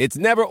 It's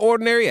never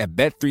ordinary at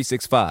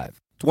Bet365.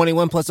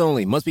 21 plus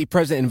only. Must be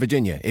present in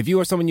Virginia. If you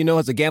or someone you know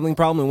has a gambling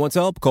problem and wants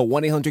help, call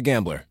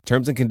 1-800-GAMBLER.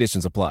 Terms and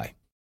conditions apply.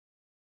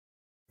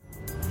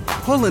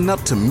 Pulling up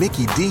to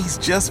Mickey D's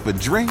just for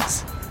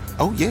drinks?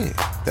 Oh yeah,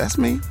 that's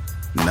me.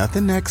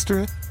 Nothing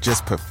extra,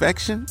 just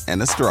perfection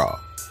and a straw.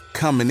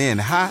 Coming in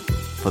hot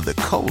for the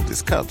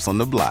coldest cups on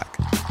the block.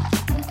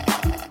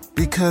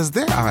 Because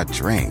there are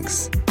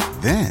drinks.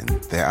 Then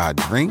there are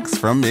drinks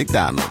from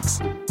McDonald's.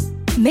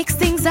 Mix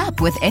things up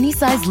with any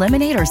size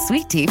lemonade or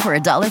sweet tea for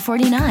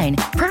 $1.49.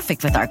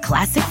 Perfect with our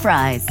classic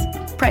fries.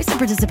 Price and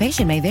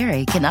participation may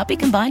vary. Cannot be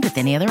combined with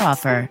any other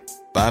offer.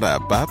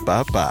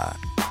 Ba-da-ba-ba-ba.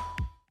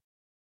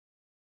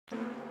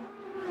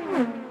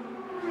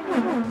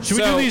 Should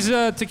we do these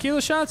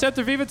tequila shots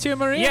after Viva Tia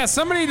Maria? Yeah,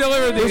 somebody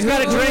delivered these. Who's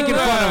got a drink in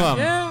front of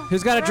him? Yeah.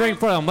 Who's got a drink in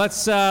front of him?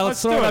 Let's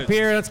throw it up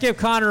here. Let's give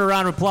Connor a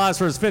round of applause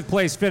for his 5th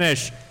place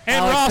finish.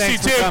 And Alex, Rossi,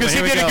 thanks for too, coming. because he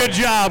Here we did a go. good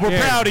job. We're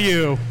Here. proud of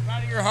you.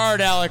 Proud of your heart,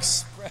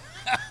 Alex.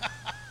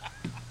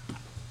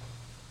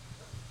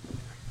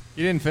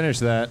 You didn't finish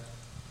that.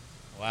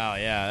 Wow,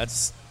 yeah,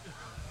 that's...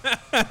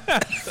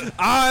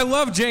 I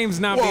love James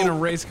not being a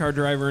race car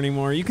driver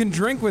anymore. You can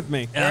drink with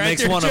me. That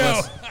makes one of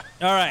us.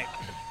 All right.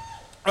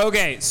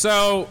 Okay,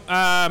 so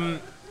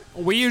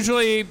we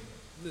usually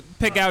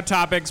pick out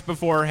topics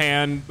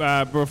beforehand,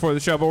 before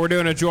the show, but we're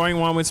doing a joint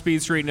one with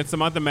Speed Street, and it's the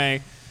month of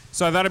May.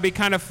 So I thought it'd be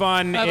kind of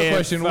fun. I have a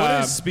question.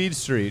 What is Speed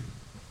Street?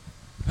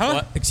 Huh?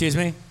 What? Excuse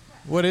me?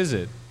 What is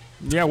it?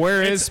 Yeah,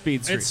 where is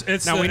Speed Street?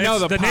 It's now we know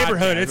the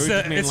neighborhood.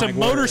 podcast. It's a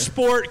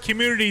motorsport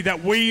community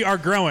that we are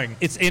growing.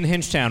 It's in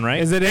Hinchtown,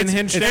 right? Is it in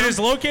Hinchtown? It is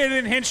located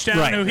in Hinchtown,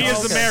 Right. who he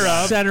is the mayor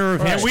of. Center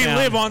of and we Hinchtown.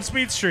 live on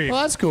Speed Street.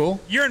 Well, that's cool.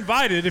 You're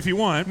invited if you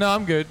want. No,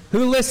 I'm good.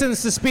 Who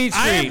listens to Speed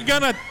I Street? am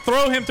gonna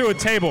throw him through a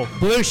table.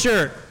 Blue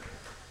shirt.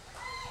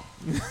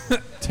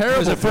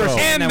 Terrible. the first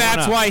throw. And that that's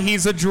went up. why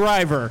he's a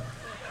driver.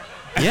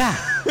 Yeah.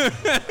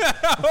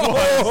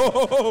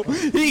 Oh,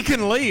 he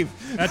can leave.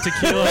 That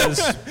tequila is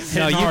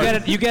No, hitting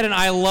hard. you get an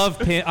I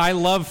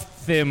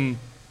love them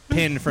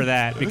pin for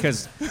that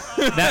because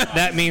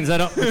that means I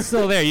don't. It's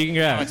still there. You can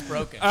grab it. It's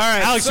broken. All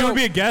right, Alex, so you want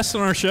to be a guest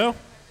on our show?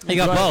 You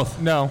got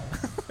both. No.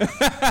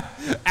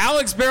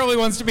 Alex barely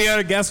wants to be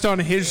a guest on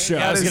his show.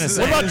 Yeah, I was gonna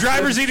say. What about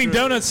Drivers Eating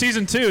Donuts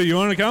Season 2? You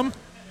want to come?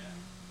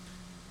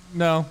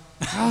 No.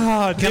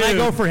 Oh, Can I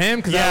go for him?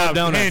 Because I love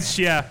donuts. Hinch,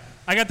 yeah.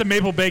 I got the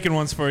maple bacon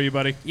ones for you,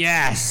 buddy.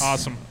 Yes.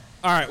 Awesome.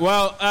 All right.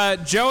 Well,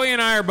 Joey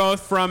and I are both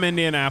from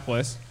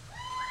Indianapolis.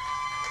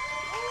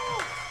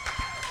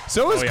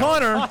 So is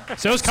Connor.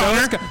 So is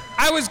Connor.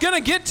 I was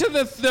gonna get to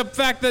the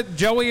fact that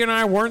Joey and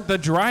I weren't the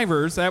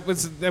drivers. That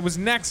was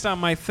next on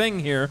my thing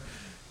here.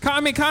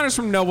 Connor's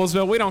from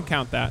Noblesville. We don't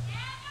count that.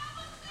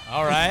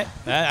 All right.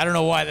 I don't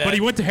know why that... But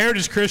he went to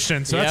Heritage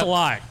Christian, so that's a Yep.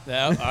 lie.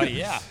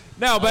 Yeah.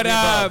 No, but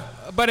the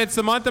but it's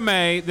the month of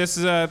May. This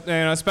is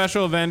a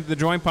special event, the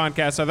Joint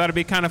Podcast. So I thought it'd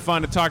be kind of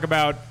fun to talk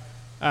about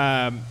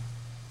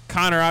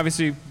Connor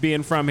obviously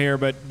being from here,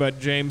 but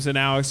James and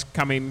Alex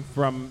coming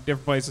from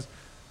different places.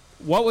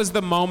 What was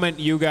the moment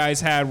you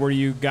guys had where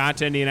you got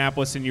to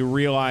Indianapolis and you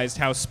realized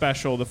how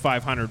special the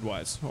 500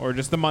 was, or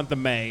just the month of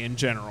May in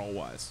general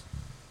was?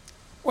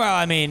 Well,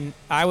 I mean,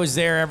 I was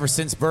there ever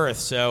since birth,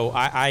 so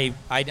I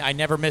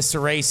never missed a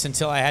race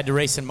until I had to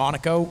race in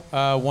Monaco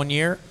 1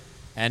 year.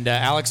 And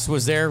Alex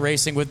was there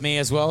racing with me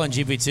as well in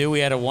GP2. We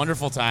had a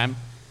wonderful time.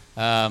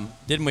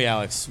 Didn't we,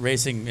 Alex?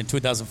 Racing in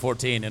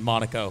 2014 in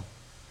Monaco.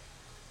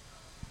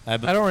 I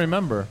don't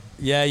remember.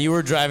 Yeah, you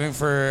were driving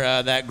for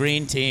that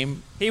green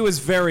team. He was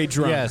very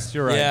drunk. Yes,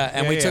 you're right. Yeah,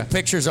 and we took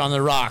pictures on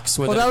the rocks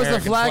with Well, an that was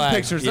the American flag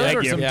pictures. Those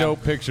are some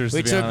dope pictures, We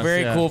to be took honest.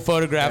 very Yeah. cool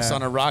photographs Yeah.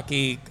 on a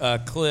rocky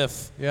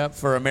cliff Yep.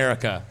 for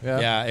America.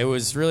 Yep. Yeah, it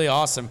was really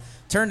awesome.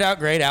 Turned out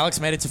great. Alex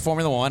made it to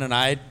Formula One, and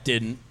I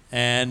didn't.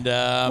 And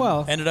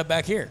ended up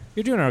back here.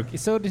 You're doing okay.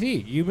 So did he.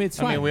 It's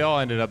fine. I mean, we all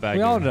ended up back We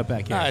here. all ended up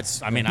back here.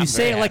 I'm you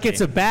say very it like happy.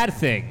 it's a bad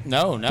thing.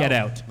 No. Get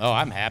out. Oh,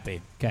 I'm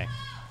happy. Okay.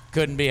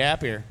 Couldn't be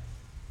happier.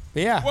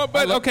 But yeah. Well,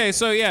 but okay,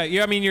 so yeah,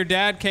 I mean, your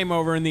dad came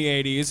over in the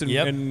 '80s and,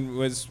 Yep. and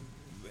was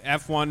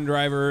F1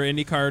 driver,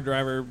 IndyCar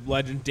driver,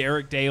 legend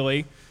Derek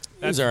Daly.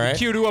 He was all right.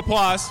 Cue to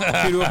applause.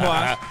 Cue to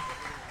applause.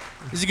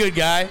 He's a good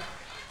guy.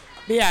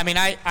 But yeah, I mean,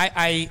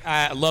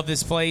 I love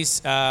this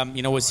place.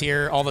 Was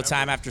here all the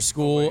time after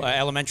school,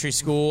 elementary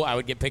school. I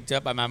would get picked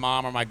up by my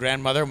mom or my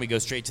grandmother, and we go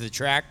straight to the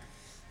track.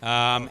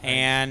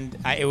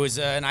 It was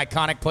an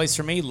iconic place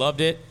for me.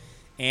 Loved it,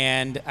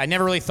 and I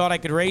never really thought I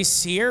could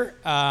race here.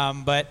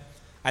 But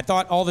I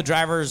thought all the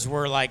drivers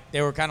were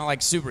they were kind of like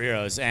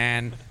superheroes,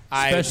 and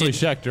especially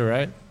Scheckter,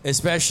 right?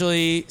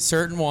 Especially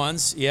certain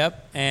ones.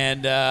 Yep,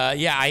 and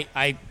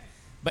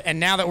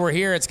and now that we're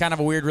here, it's kind of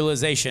a weird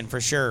realization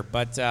for sure.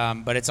 But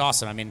it's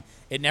awesome. I mean,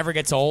 it never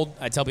gets old.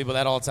 I tell people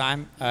that all the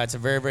time. It's a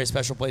very, very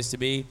special place to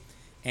be.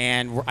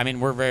 And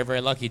we're very, very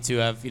lucky to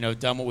have,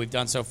 done what we've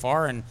done so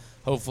far and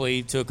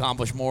hopefully to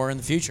accomplish more in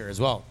the future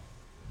as well.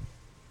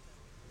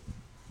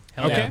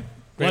 Okay.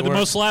 We had the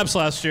most laps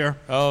last year.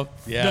 Oh,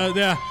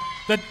 yeah.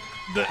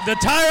 The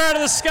tire out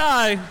of the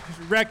sky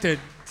wrecked it.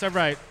 Is that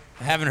right?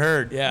 I haven't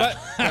heard. Yeah.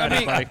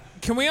 But,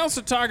 can we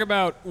also talk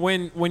about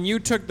when you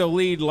took the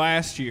lead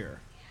last year?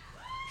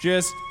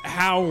 Just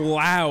how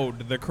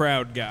loud the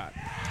crowd got.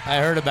 I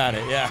heard about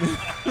it, yeah.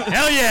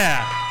 Hell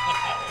yeah.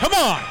 Come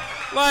on.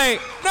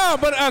 No,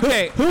 but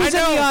okay. Who was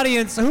in the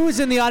audience? Who was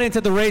in the audience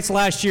at the race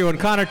last year when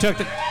Connor took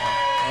the?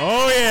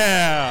 Oh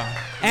yeah.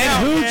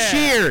 And who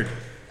cheered?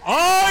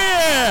 Oh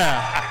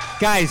yeah.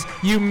 Guys,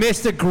 you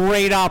missed a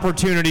great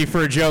opportunity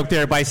for a joke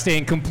there by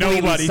staying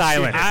completely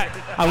silent.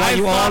 I want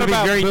you all to be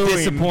very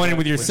disappointed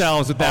with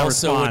yourselves with that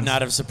also response. Would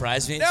not have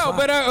surprised me. No,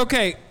 but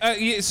okay.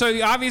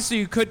 So obviously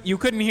you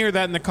couldn't hear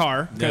that in the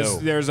car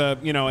because there's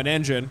an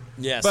engine.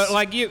 Yes.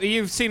 But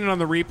you've seen it on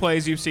the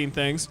replays. You've seen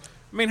things.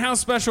 I mean, how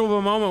special of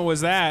a moment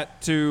was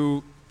that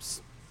to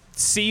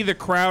see the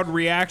crowd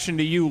reaction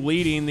to you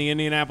leading the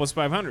Indianapolis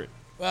 500?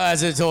 Well,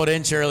 as I told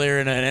Inch earlier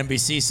in an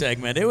NBC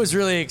segment, it was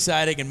really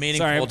exciting and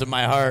meaningful to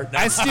my heart.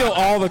 I steal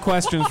all the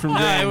questions from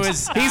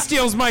James. He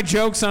steals my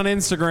jokes on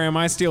Instagram.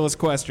 I steal his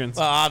questions.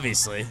 Well,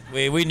 obviously.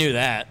 We knew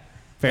that.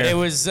 Fair. It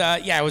was,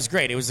 it was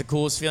great. It was the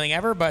coolest feeling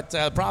ever, but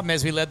the problem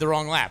is we led the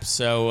wrong laps.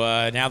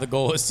 So now the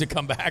goal is to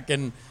come back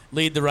and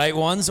lead the right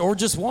ones or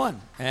just one.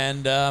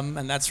 And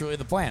that's really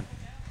the plan.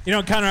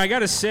 Connor, I got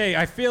to say,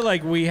 I feel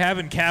like we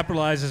haven't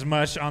capitalized as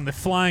much on the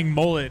flying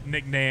mullet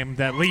nickname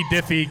that Lee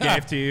Diffie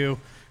gave to you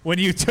when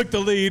you took the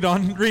lead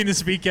on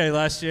Rinus VeeKay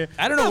last year.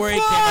 I don't know where he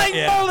came up with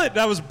flying mullet!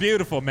 That was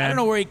beautiful, man. I don't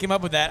know where he came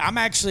up with that. I'm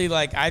actually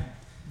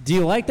Do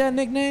you like that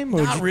nickname?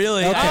 Not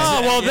really.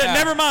 Okay.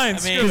 Never mind.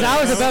 Because I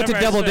was about to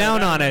double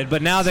down on it,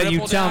 but now that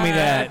you tell me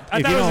that, I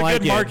if thought you it was don't a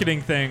like good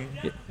marketing thing.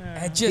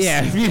 I'm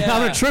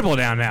going to triple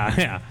down now.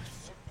 Yeah.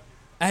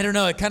 I don't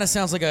know. It kind of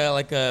sounds like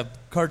a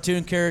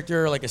cartoon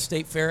character, or like a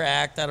state fair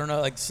act. I don't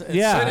know.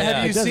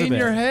 Have you seen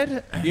your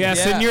head?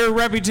 Yes, and your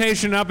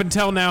reputation up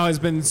until now has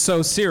been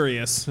so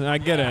serious. I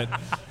get it.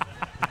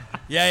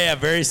 Yeah,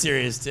 very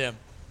serious, Tim.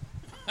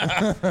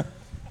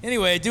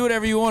 Anyway, do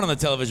whatever you want on the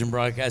television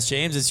broadcast,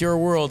 James. It's your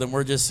world, and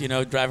we're just,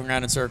 driving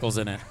around in circles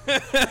in it.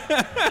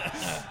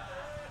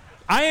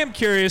 I am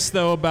curious,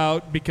 though,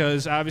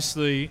 because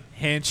obviously,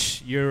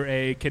 Hinch, you're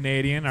a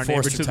Canadian, our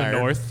neighbor to the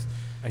north.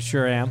 I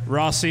sure am.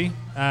 Rossi,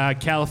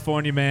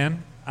 California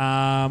man.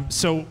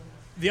 So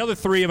the other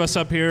three of us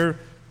up here,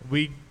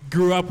 we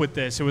grew up with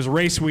this. It was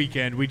race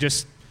weekend. We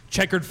just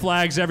checkered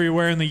flags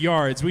everywhere in the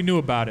yards. We knew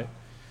about it.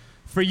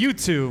 For you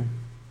two,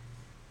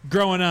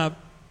 growing up,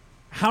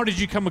 how did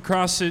you come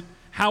across it?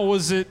 How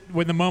was it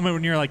when the moment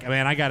when you're like,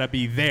 man, I got to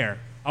be there.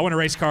 I want to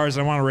race cars.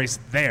 I want to race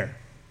there.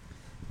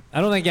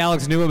 I don't think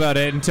Alex knew about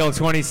it until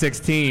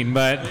 2016,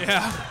 but...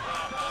 Yeah.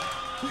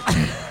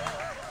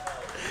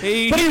 But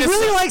he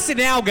really likes it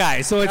now,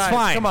 guys, so it's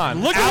fine. Come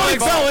on. Look at what he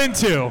fell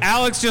into.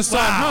 Alex just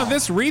thought,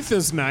 this wreath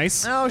is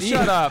nice. No,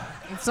 shut up.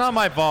 It's not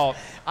my fault.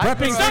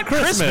 Prepping for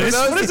Christmas.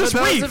 What is this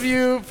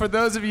wreath? For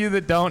those of you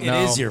that don't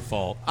know. It is your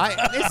fault.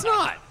 It's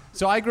not.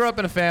 So I grew up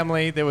in a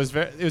family that was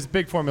it was a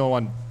big Formula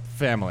One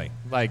family.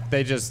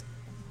 They just,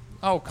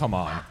 oh, come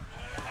on.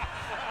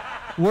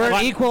 We're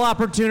an equal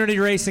opportunity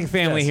racing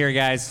family here,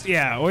 guys.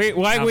 Yeah,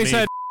 we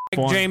said,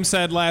 James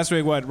said last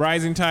week,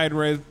 rising tide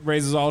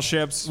raises all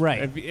ships.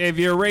 Right. If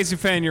you're a racing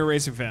fan, you're a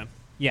racing fan.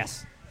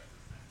 Yes.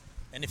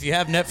 And if you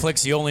have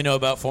Netflix, you only know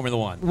about Formula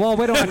One. Well,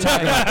 we don't want to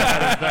talk about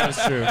that. That is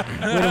true.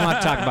 We don't want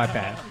to talk about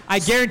that. I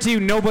guarantee you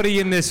nobody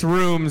in this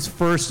room's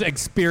first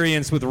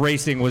experience with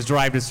racing was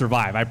Drive to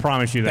Survive. I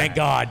promise you that. Thank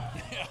God.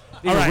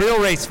 These are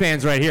real race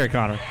fans right here,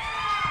 Connor.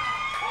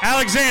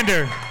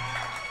 Alexander,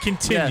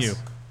 continue.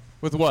 Yes.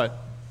 With what?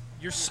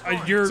 You're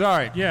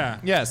sorry. Yeah.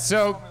 Yes.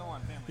 So,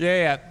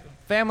 yeah.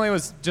 Family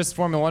was just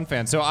Formula One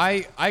fans. So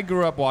I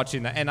grew up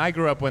watching that, and I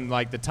grew up when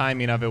the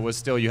timing of it was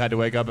still you had to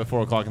wake up at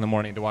 4 o'clock in the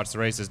morning to watch the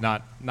races,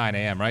 not 9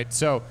 a.m. Right?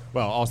 So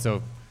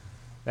also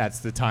that's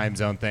the time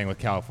zone thing with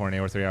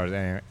California or 3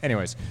 hours.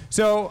 Anyways,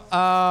 so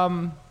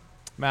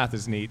math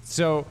is neat.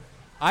 So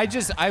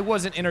I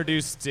wasn't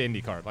introduced to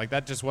IndyCar.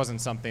 That just wasn't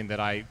something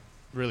that I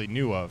really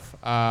knew of.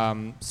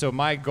 So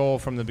my goal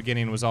from the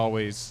beginning was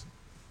always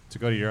to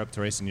go to Europe,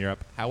 to race in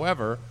Europe.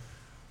 However,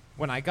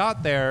 when I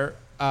got there,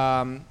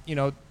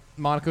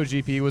 Monaco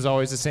GP was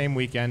always the same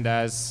weekend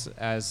as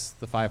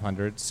the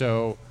 500.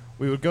 So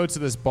we would go to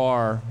this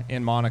bar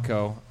in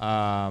Monaco.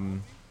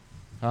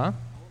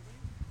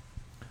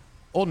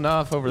 old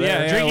enough over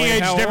there. Drinking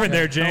age is different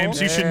there,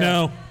 James. You should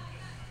know.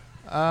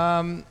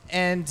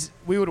 And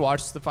we would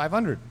watch the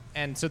 500.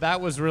 And so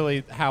that was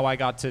really how I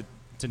got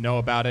to know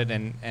about it.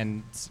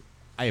 And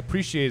I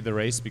appreciated the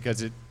race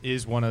because it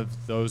is one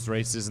of those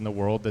races in the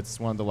world that's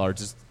one of the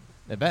largest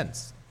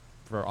events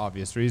for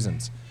obvious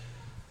reasons.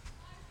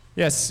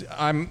 Yes,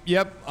 I'm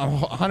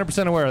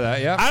 100% aware of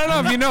that. Yep. I don't know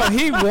if you know,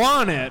 he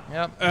won it.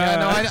 Yep.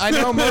 I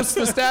know most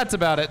of the stats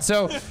about it.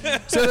 So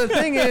the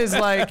thing is,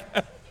 like,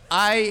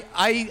 I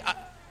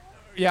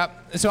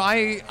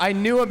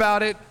knew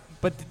about it,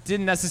 but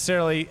didn't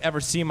necessarily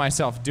ever see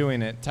myself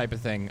doing it, type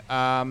of thing.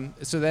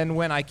 So then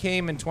when I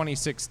came in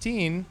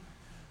 2016,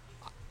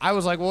 I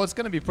was like, well, it's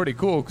going to be pretty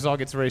cool because I'll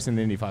get to race in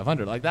the Indy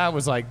 500. That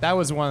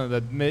was one of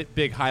the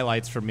big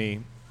highlights for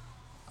me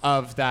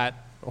of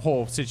that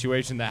whole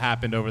situation that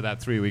happened over that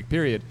 3-week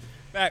period.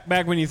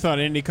 Back when you thought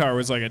IndyCar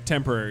was like a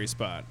temporary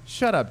spot.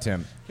 Shut up,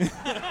 Tim.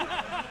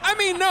 I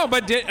mean, no,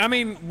 but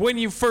when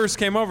you first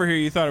came over here,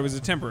 you thought it was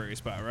a temporary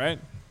spot, right?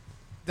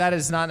 That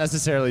is not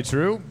necessarily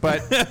true,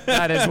 but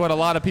that is what a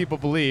lot of people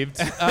believed.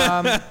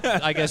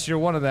 I guess you're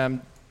one of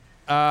them.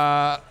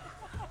 I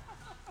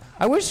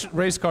wish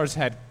race cars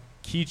had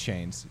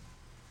keychains.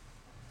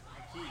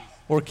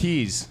 Or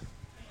keys.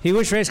 He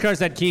wish race cars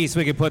had keys so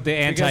we could put the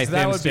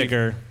anti-thin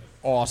sticker.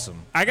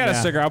 Awesome. I got a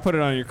sticker. I'll put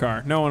it on your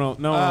car. No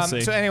one will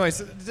see. So anyways,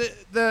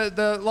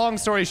 the long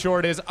story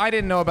short is I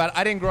didn't know about it.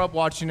 I didn't grow up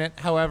watching it.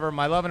 However,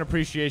 my love and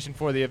appreciation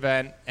for the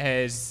event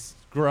has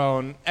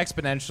grown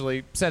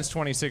exponentially since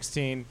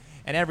 2016.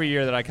 And every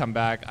year that I come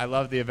back, I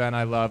love the event.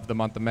 I love the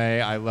month of May.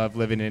 I love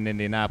living in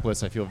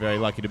Indianapolis. I feel very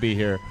lucky to be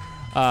here.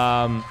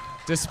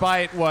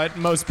 Despite what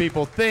most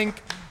people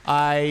think,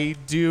 I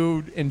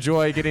do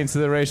enjoy getting to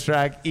the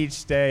racetrack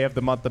each day of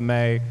the month of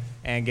May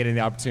and getting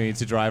the opportunity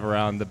to drive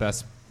around the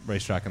best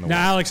racetrack in the world.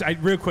 Now, Alex,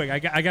 real quick, I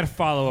got to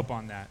follow up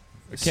on that.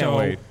 I can't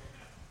wait.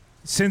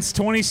 Since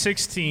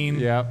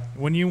 2016,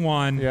 when you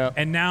won,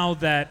 and now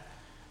that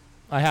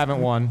I haven't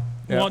won.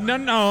 Well,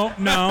 no.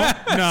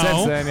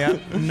 Since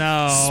then,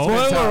 no.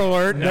 Spoiler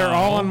alert, they're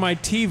all on my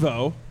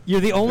TiVo.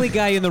 You're the only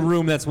guy in the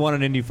room that's won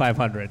an Indy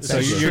 500, so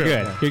you're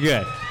good. You're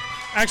good.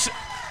 Actually,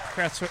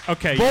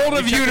 okay. Bold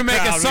of you to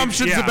make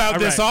assumptions about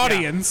this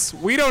audience.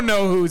 We don't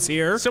know who's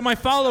here. So my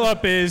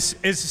follow-up is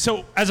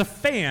so as a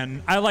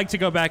fan, I like to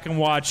go back and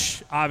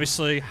watch,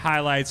 obviously,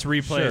 highlights,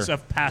 replays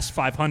of past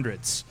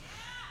 500s.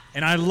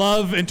 And I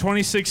love in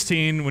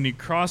 2016 when you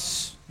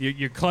cross,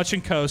 you're clutch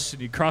and coast,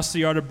 and you cross the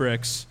yard of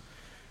bricks.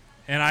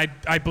 And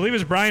I believe it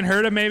was Brian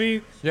Herta,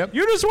 maybe. Yep.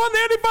 You just won the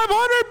Indy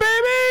 500,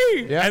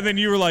 baby! Yep. And then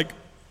you were like,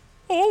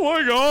 oh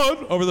my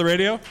God, over the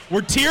radio.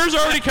 Were tears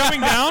already coming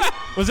down?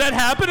 Was that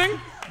happening?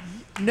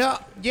 No,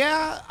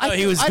 yeah.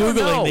 He was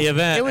Googling the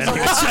event. It was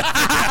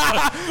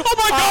oh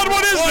my God,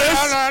 what is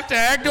this? What the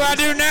heck do I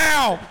do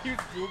now?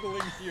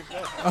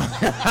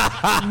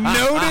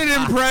 Noted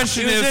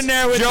impressionist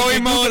Joey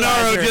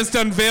Molinaro just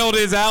unveiled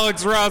his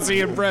Alex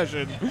Rossi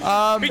impression.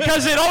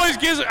 Because it always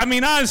gives, I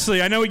mean,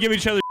 honestly, I know we give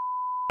each other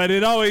but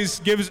it always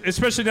gives,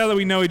 especially now that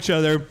we know each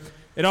other,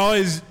 it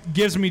always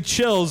gives me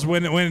chills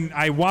when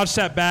I watch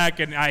that back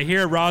and I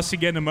hear Rossi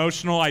getting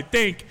emotional. I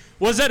think,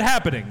 was that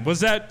happening? Was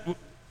that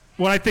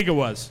what I think it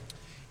was?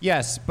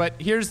 Yes, but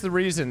here's the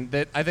reason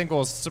that I think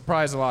will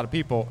surprise a lot of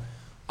people.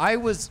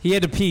 He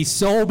had to pee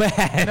so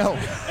bad. No.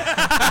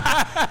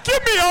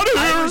 Get me out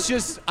of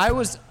here. I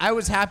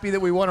was happy that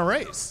we won a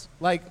race.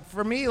 Like,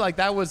 for me, like,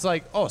 that was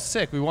like, oh,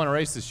 sick, we won a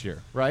race this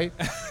year, right?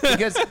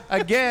 Because,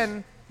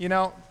 again, you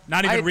know.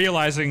 Not even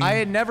realizing. I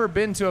had never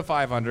been to a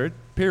 500,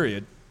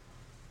 period.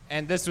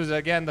 And this was,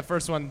 again, the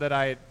first one that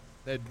I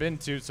had been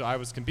to, so I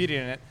was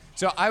competing in it.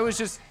 So I was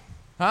just,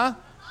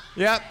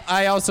 Yeah,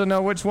 I also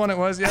know which one it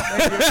was. Yeah,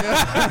 thank you.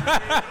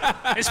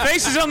 Yeah. His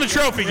face is on the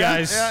trophy,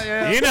 guys.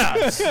 Yeah. You know.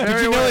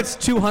 Did you know it's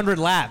 200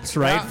 laps,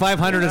 right? Yeah.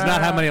 500 is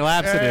not how many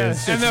laps it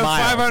is. And It's the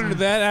miles. 500,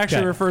 that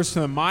actually refers to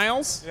the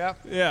miles? Yep.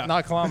 Yeah.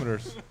 Not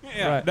kilometers.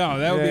 Yeah. Right. No,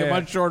 that would be a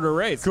much shorter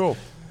race. Cool.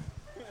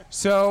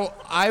 So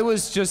I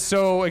was just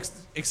so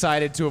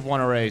excited to have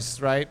won a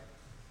race, right?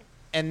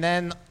 And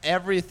then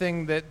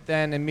everything that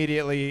then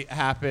immediately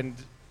happened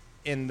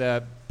in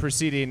the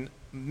preceding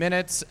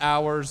minutes,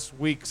 hours,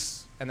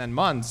 weeks, and then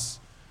months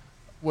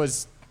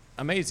was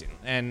amazing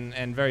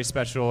and very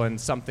special, and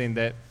something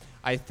that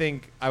I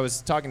think I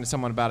was talking to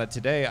someone about it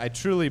today. I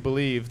truly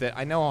believe that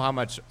I know how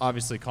much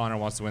obviously Connor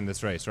wants to win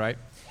this race, right?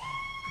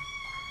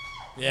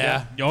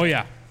 Yeah. Oh,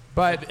 yeah.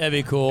 But that'd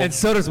be cool. And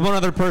so does one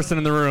other person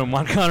in the room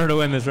want Connor to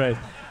win this race.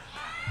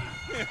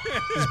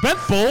 Is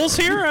Beth Bowles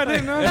here? I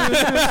didn't know.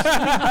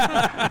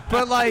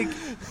 But like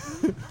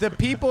the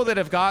people that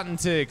have gotten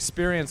to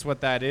experience what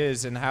that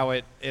is and how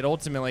it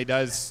ultimately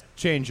does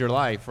change your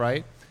life,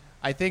 right?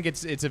 I think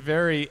it's a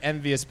very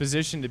envious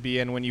position to be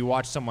in when you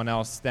watch someone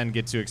else then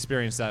get to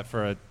experience that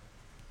for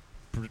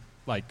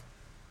like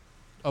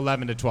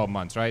 11 to 12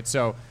 months, right?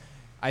 So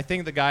I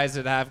think the guys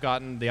that have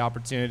gotten the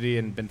opportunity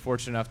and been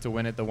fortunate enough to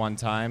win it the one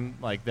time,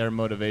 like their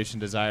motivation,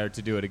 desire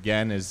to do it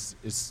again is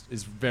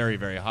very,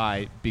 very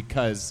high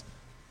because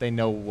they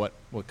know what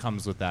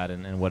comes with that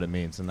and what it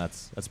means, and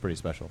that's pretty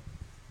special.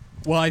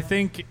 Well, I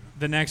think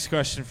the next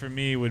question for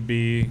me would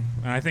be,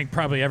 and I think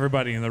probably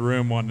everybody in the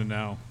room wanted to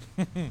know,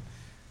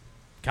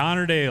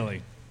 Connor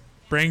Daly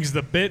brings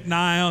the Bit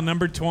Nile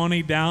number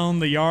 20 down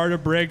the yard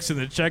of bricks, and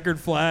the checkered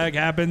flag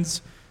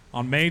happens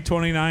on May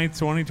 29th,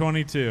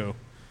 2022.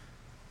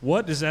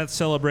 What does that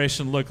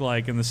celebration look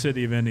like in the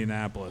city of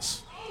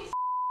Indianapolis?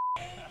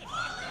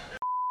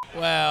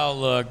 Well,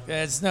 look,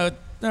 let's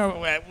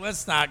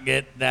not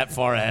get that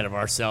far ahead of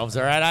ourselves,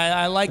 all right?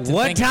 I like to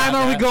What think time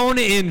about are we that. going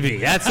to Envy?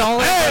 That's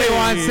all everybody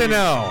wants to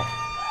know.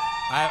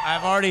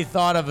 I've already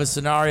thought of a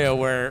scenario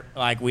where,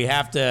 like,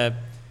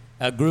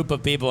 a group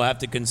of people have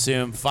to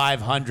consume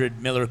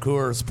 500 Miller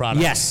Coors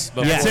products Yes,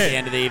 before yes. the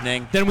end of the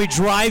evening. Then we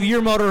drive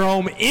your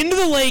motorhome into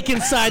the lake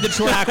inside the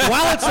track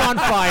while it's on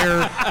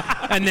fire,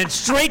 and then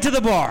straight to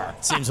the bar.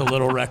 Seems a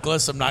little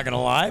reckless, I'm not going to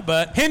lie,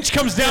 but... Hinch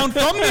comes down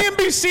from the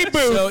NBC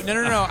booth. So,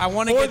 no. I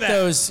want to get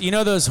those,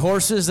 those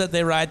horses that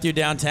they ride through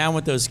downtown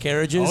with those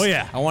carriages? Oh,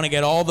 yeah. I want to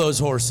get all those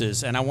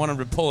horses, and I want them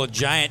to pull a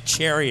giant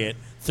chariot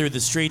through the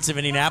streets of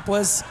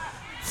Indianapolis,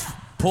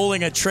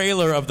 pulling a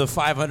trailer of the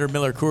 500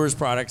 Miller Coors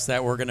products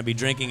that we're going to be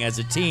drinking as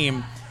a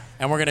team,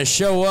 and we're going to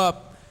show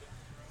up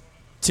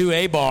to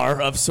a bar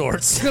of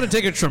sorts. It's going to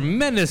take a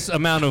tremendous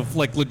amount of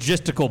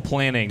logistical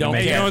planning. Don't to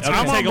make care. it.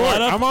 I'm on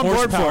board. I'm on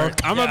board for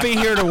it. I'm going to be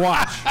here to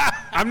watch. Yeah.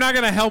 I'm not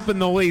going to help in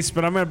the least,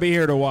 but I'm going to be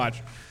here to watch.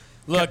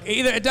 Look,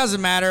 it doesn't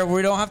matter.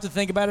 We don't have to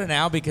think about it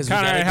now because we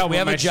Kinda help have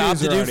when a my job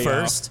shoes to are do already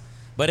first.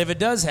 But if it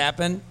does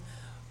happen,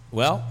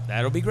 well,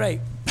 that'll be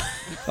great.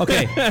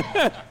 Okay.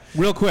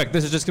 Real quick,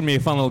 this is just going to be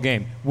a fun little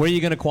game. Where are you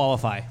going to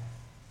qualify?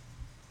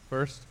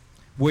 First.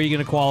 Where are you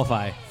going to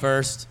qualify?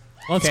 First.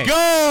 Let's Okay.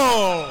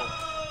 go!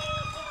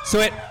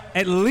 So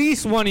at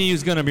least one of you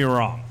is going to be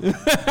wrong.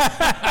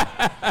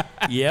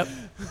 Yep.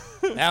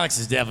 Alex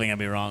is definitely going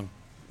to be wrong.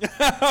 We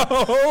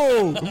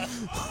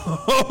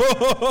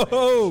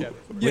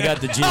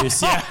got the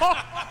juice.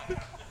 Yeah.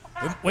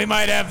 We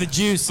might have the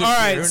juice. All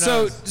right, Who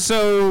so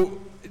knows?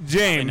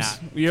 James, not.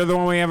 you're the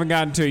one we haven't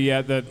gotten to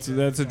yet. That's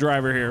a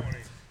driver here.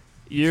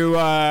 You,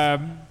 I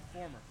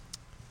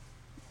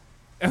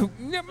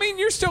mean,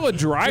 you're still a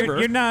driver.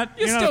 You're not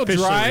still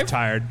officially drive.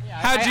 retired.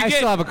 How'd you I get?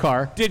 still have a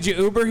car. Did you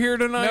Uber here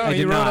tonight? No, I he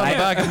did rode not. on the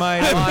back of my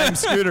Lime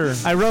scooter.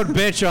 I rode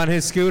bitch on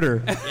his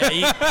scooter.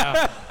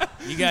 Yeah,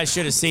 you guys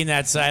should have seen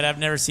that site. I've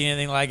never seen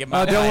anything like it. in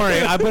my Oh, don't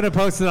life. worry. I'm going to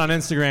post it on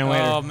Instagram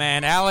later. Oh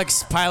man,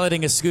 Alex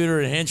piloting a scooter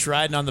and Hinch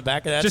riding on the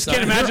back of that. Just sucker.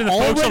 can't imagine the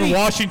You're folks on already-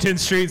 Washington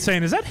Street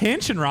saying, "Is that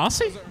Hinch and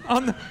Rossi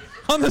on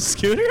the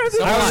scooter?" I was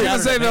going to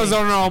say those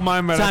aren't all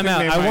mine, but Time I out.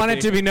 think they I might want be.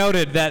 it to be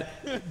noted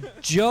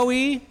that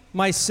Joey,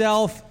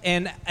 myself,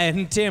 and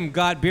Tim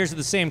got beers at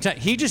the same time.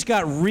 He just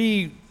got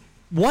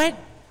What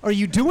are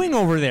you doing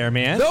over there,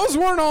 man? Those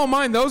weren't all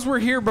mine. Those were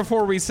here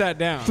before we sat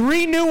down.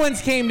 3 new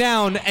ones came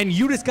down, and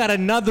you just got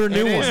another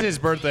new It is one. his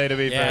birthday, to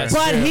be fair. Yes.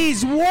 But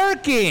he's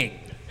working.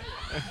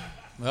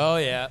 Oh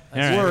yeah, All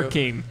right.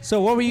 Working.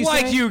 So what were you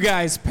Like saying? you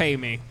guys pay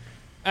me.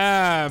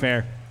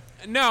 Fair.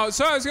 No,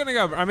 so I was going to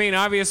go. I mean,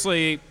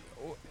 obviously,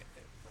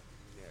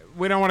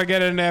 we don't want to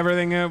get into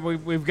everything that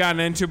we've gotten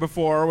into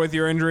before with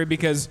your injury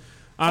because,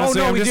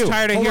 honestly, I'm we just do.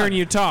 tired of Hold hearing on.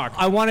 you talk.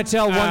 I want to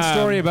tell one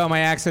story about my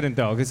accident,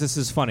 though, because this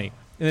is funny.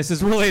 And this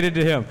is related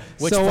to him.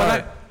 Which so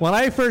part? when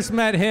I first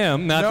met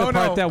him, not No, the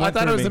part that I went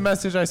thought it through was me. the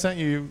message I sent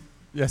you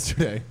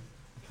yesterday.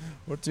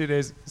 Or 2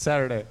 days,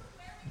 Saturday.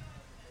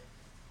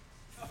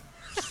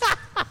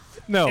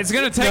 No. It's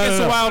going to take us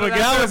a while to get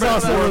That there, was but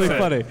it's also really worth it.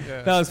 funny.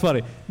 Yeah. That was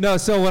funny. No,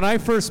 so when I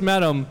first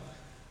met him,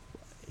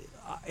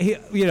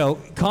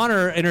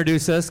 Connor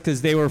introduced us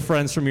because they were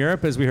friends from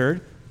Europe, as we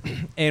heard.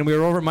 And we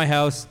were over at my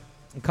house.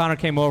 And Connor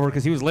came over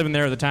because he was living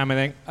there at the time, I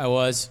think. I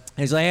was.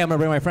 And he's like, hey, I'm going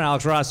to bring my friend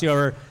Alex Rossi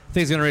over. I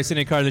think he's going to race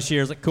IndyCar this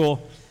year. I was like,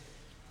 cool.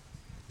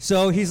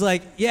 So he's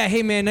like, yeah,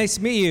 hey, man, nice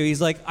to meet you.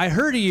 He's like, I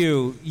heard of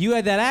you. You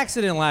had that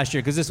accident last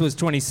year because this was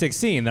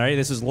 2016, right?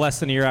 This was less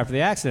than a year after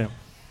the accident.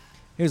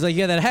 He was like,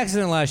 yeah, that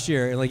accident last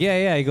year. And like,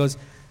 yeah. He goes,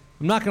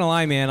 I'm not going to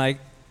lie, man. I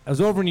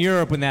was over in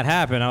Europe when that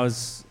happened. I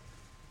was,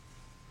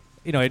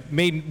 it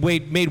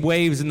made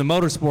waves in the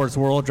motorsports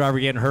world, driver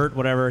getting hurt,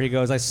 whatever. He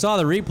goes, I saw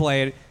the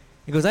replay.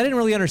 He goes, I didn't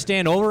really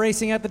understand over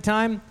racing at the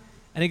time.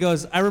 And he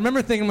goes, I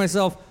remember thinking to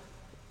myself,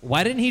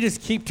 why didn't he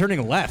just keep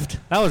turning left?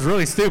 That was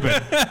really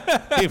stupid.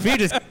 If he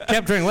just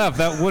kept turning left,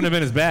 that wouldn't have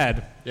been as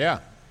bad.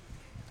 Yeah.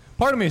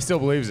 Part of me still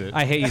believes it.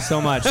 I hate you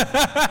so much.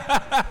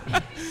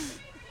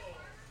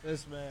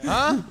 This man.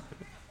 Huh?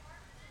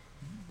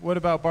 What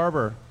about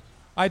Barber?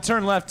 I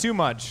turned left too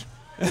much.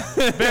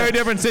 Very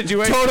different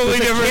situation. Totally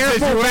different Careful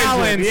situation.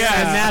 balance. Yeah,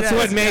 and that's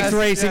what makes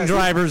racing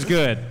drivers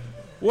good.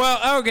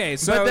 Well, okay,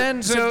 so but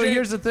then, so James-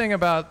 here's the thing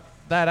about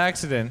that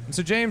accident.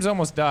 So James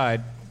almost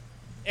died,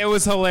 it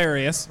was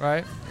hilarious.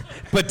 right?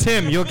 But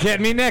Tim, you'll get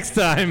me next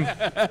time.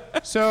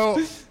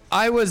 So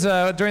I was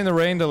during the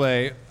rain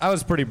delay. I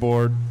was pretty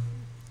bored,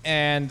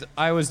 and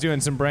I was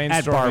doing some brainstorming.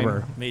 At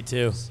Barber. Me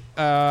too.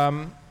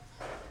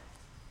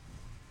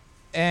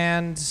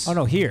 And Oh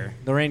no, here.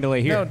 The rain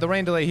delay here. no, the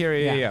rain delay here.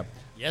 Yeah.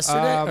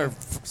 Yesterday or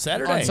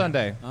Saturday? On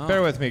Sunday. Oh.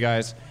 Bear with me,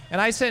 guys. And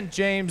I sent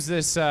James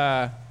this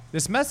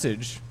this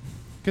message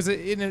because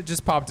it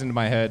just popped into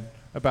my head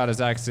about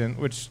his accident,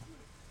 which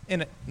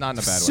not in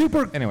a bad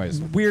Super way. Anyways,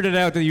 weirded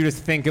out that you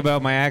just think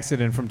about my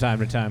accident from time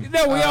to time.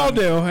 No, we all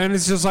do, and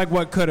it's just like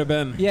what could have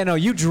been. Yeah, no,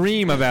 you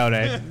dream about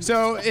it.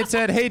 So it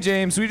said, "Hey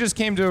James, we just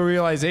came to a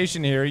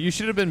realization here. You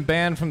should have been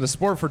banned from the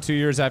sport for 2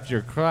 years after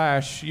your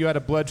crash. You had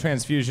a blood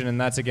transfusion,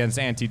 and that's against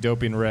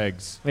anti-doping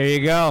regs." There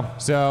you go.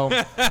 So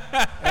it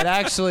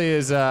actually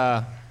is.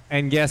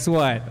 And guess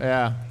what?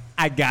 Yeah,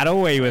 I got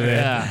away with it.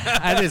 Yeah.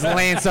 I just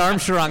Lance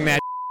Armstrong that.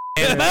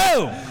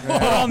 Boom!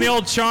 Put on the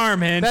old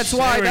charm, Hinch. that's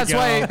why. There we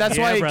go. That's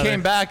why he brother.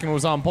 came back and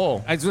was on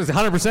pole. It was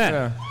 100%.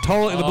 Yeah.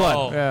 Totally the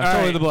blood. Yeah.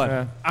 Totally right. the blood.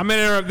 Yeah. I'm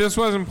gonna interrupt. This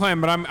wasn't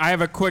planned, but I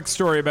have a quick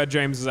story about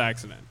James's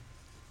accident.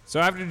 So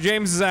after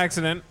James's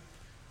accident,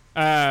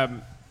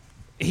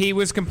 he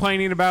was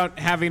complaining about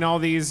having all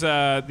these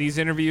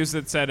interviews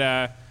that said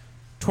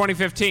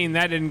 2015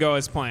 that didn't go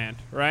as planned,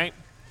 right?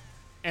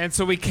 And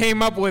so we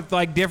came up with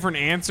like different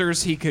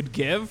answers he could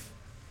give.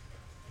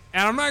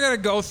 And I'm not gonna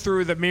go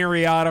through the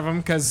myriad of them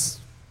because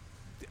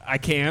I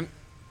can't.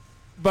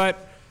 But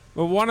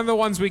one of the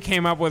ones we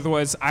came up with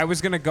was I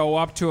was going to go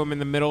up to him in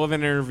the middle of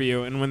an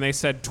interview, and when they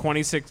said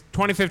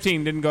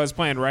 2015 didn't go as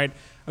planned, right?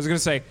 I was going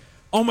to say,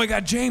 "Oh my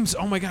God, James!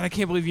 Oh my God, I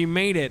can't believe you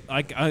made it!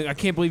 Like I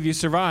can't believe you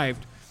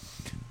survived."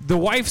 The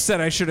wife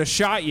said I should have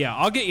shot you.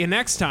 I'll get you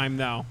next time,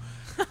 though.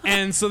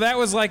 And so that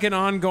was like an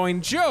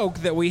ongoing joke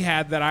that we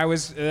had that I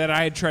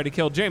had tried to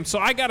kill James. So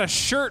I got a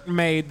shirt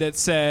made that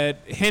said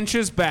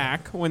 "Hinch's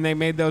back" when they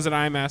made those at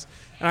IMS.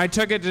 And I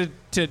took it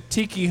to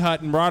Tiki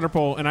Hut in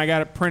Broderpool, and I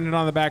got it printed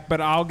on the back, but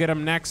I'll get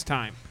them next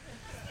time.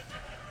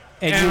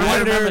 And I you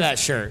wonder, remember that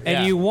shirt. And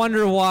yeah. you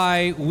wonder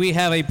why we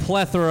have a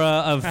plethora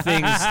of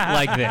things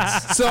like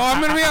this. So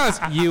I'm going to be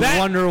honest. You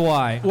wonder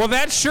why. Well,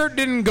 that shirt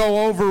didn't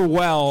go over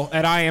well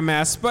at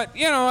IMS, but,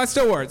 I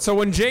still wore it. So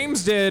when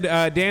James did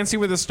Dancing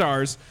with the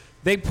Stars,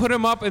 they put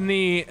him up in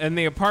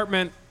the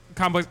apartment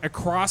complex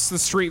across the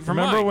street from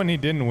Remember mine. when he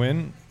didn't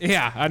win?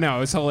 Yeah, I know. It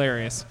was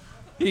hilarious.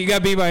 He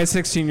got beat by a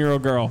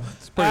 16-year-old girl.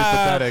 It's pretty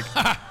pathetic.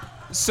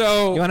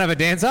 So you want to have a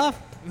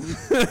dance-off?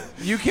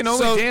 You can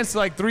only dance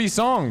like 3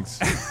 songs.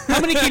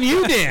 How many can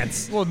you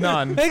dance? Well,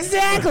 none.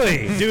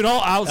 Exactly. Dude,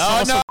 I'll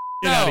salsa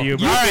out of you,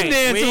 bro. You can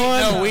dance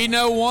one. No, we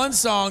know one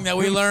song that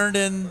we learned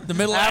in the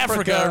middle of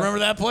Africa. Remember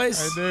that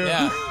place? I do.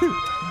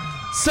 Yeah.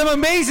 Some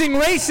amazing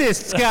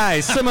racists,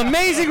 guys. Some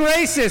amazing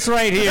racists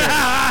right here.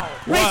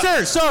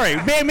 Racers, sorry.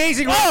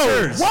 Amazing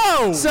racers.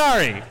 Whoa.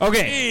 Sorry.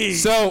 Okay,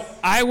 so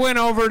I went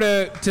over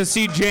to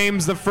see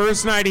James the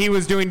first night he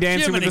was doing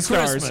Dancing with the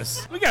Stars.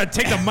 Christmas. We got to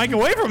take the mic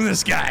away from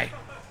this guy.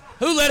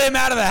 Who let him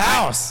out of the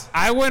house?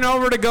 I went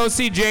over to go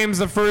see James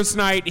the first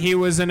night he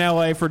was in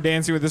LA for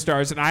Dancing with the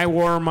Stars, and I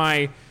wore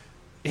my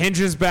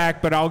Hinges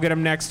back, but I'll get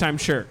him next time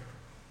shirt.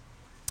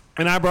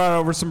 And I brought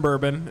over some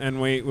bourbon,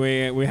 and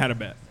we had a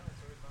bit.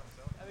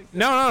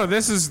 No,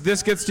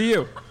 this gets to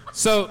you.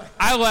 So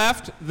I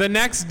left. The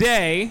next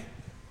day,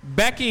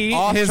 Becky,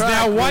 Off his track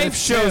now with wife,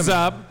 shows Tim.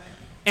 up,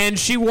 and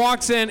she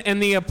walks in,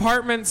 and the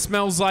apartment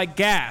smells like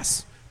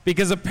gas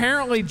because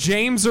apparently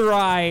James or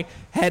I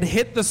had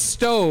hit the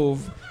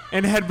stove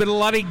and had been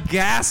letting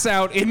gas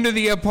out into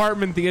the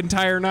apartment the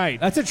entire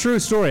night. That's a true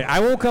story. I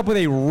woke up with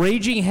a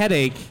raging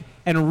headache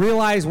and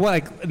realized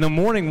in the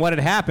morning what had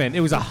happened.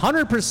 It was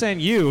 100%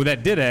 you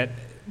that did it.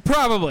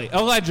 Probably,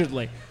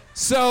 allegedly.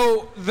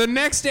 So the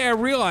next day I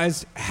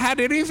realized, had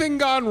anything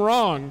gone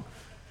wrong,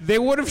 they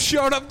would have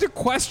showed up to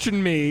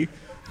question me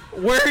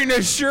wearing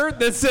a shirt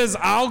that says,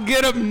 "I'll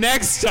get him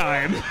next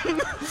time."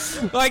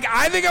 Like,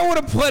 I think I would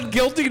have pled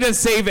guilty to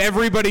save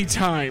everybody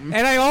time.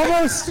 And I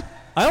almost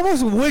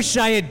wish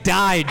I had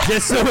died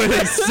just so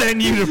they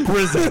send you to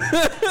prison.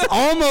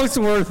 Almost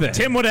worth it.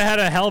 Tim would have had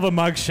a hell of a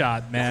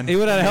mugshot, man. He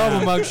would have had a hell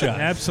of a mugshot.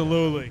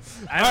 Absolutely.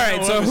 All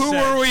right, so who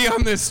were we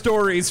on this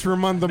stories for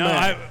month of No,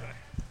 May?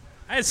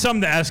 I had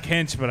something to ask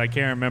Hinch, but I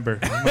can't remember.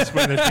 It must have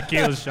been the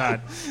tequila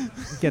shot.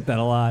 Get that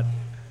a lot.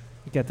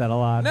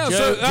 No,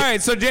 so all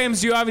right. So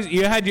James, you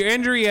had your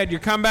injury, you had your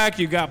comeback,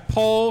 you got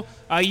pulled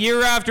a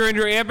year after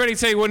injury. Everybody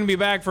say you wouldn't be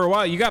back for a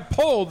while. You got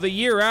pulled the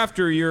year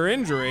after your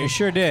injury. It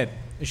sure did.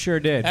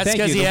 That's Thank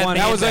because you. he had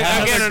That was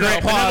again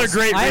Another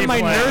great I had my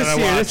replay nurse that I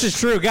here. watched. This is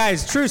true,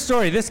 guys. True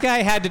story. This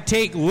guy had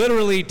to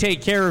literally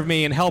take care of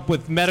me and help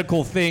with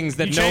medical things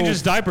that You changed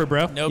his diaper,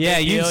 bro. No yeah,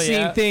 big you've deal, seen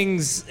yeah.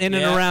 things in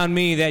and Yeah. around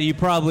me that you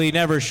probably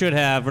never should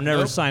have or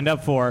never Nope. signed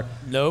up for.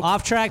 Nope.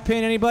 Off-track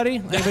pin, anybody?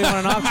 Anybody want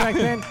an off-track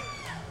pin?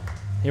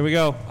 Here we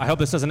go. I hope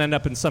this doesn't end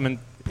up in some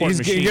important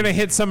machine. You're gonna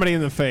hit somebody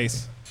in the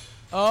face.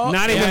 Oh,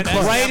 Not even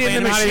close. right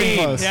in the Not even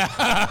machine. close. Yeah.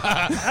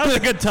 That was a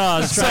good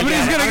toss.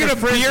 Somebody's gonna get a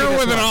beer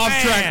with an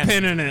off-track Man.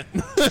 pin in it.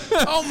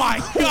 Oh my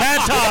God. Bad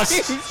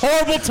toss.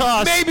 Horrible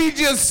toss. Maybe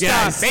just stop.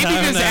 Yes, Maybe I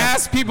don't just know.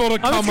 ask people to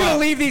I'm come just going to up.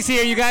 leave these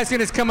here. You guys can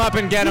just come up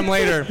and get them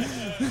later.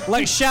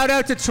 Like, shout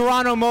out to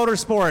Toronto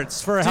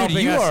Motorsports for helping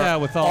you us are out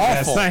with all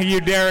Yes, this. thank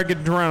you, Derek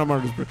and Toronto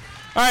Motors.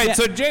 All right, Yeah.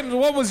 so James,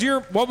 what was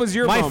your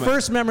My moment?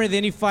 first memory of the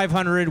Indy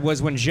 500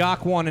 was when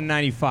Jacques won in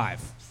 '95.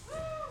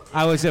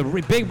 I was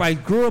I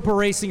grew up a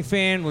racing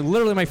fan.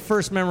 Literally, my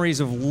first memories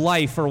of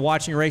life are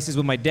watching races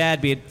with my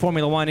dad, be it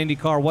Formula One,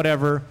 IndyCar,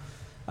 whatever.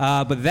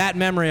 But that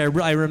memory,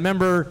 I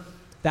remember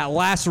that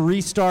last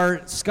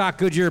restart, Scott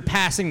Goodyear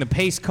passing the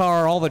pace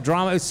car, all the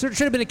drama. It should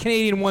have been a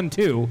Canadian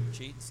 1-2.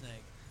 Cheating snake.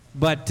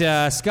 But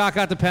Scott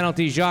got the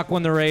penalty, Jacques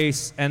won the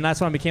race, and that's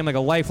when I became like a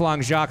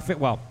lifelong Jacques fan.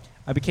 Well,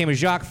 I became a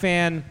Jacques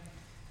fan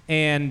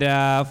and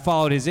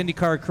followed his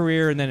IndyCar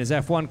career and then his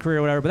F1 career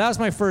or whatever. But that was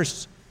my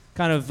first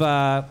kind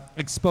of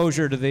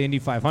exposure to the Indy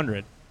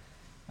 500.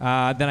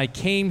 Then I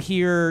came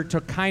here to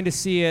kind of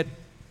see it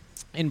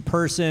in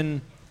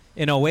person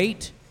in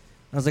 08.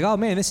 I was like, oh,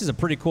 man, this is a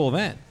pretty cool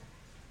event.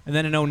 And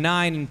then in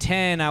 09 and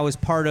 10, I was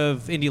part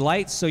of Indy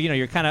Lights. So,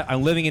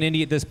 I'm living in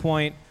Indy at this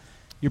point.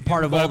 You're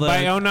part of all the...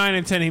 By 09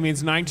 and 10, he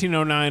means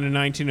 1909 and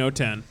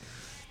 1910.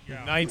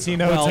 Yeah.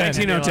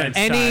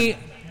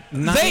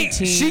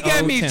 1910. She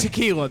gave me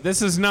tequila.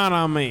 This is not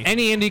on me.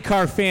 Any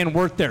IndyCar fan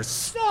worked there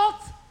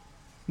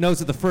knows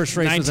that the first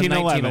race was in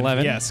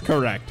 1911. Yes,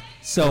 correct.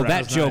 So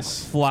that joke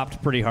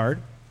flopped pretty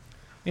hard.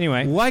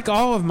 Anyway. Like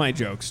all of my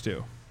jokes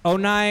do.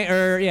 09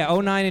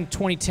 and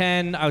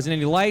 2010, I was in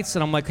Indy Lights,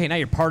 and I'm like, hey, now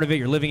you're part of it.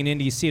 You're living in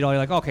Indy. You see it all. You're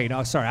like, okay,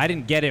 no, sorry. I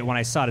didn't get it when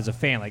I saw it as a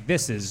fan. Like,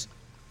 this is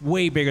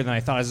way bigger than I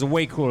thought. This is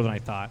way cooler than I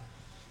thought.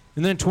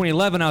 And then in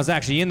 2011, I was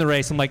actually in the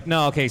race. I'm like,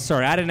 no, okay,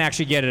 sorry. I didn't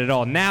actually get it at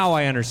all. Now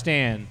I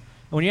understand. And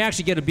when you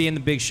actually get to be in the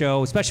big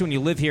show, especially when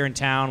you live here in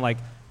town, like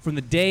from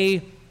the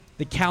day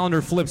the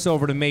calendar flips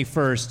over to May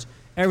 1st,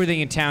 everything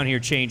in town here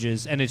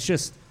changes. And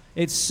it's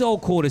so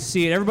cool to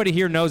see it. Everybody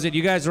here knows it.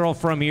 You guys are all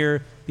from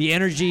here. The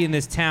energy in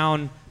this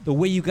town, the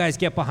way you guys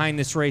get behind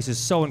this race is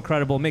so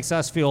incredible. It makes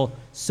us feel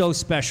so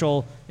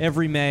special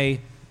every May.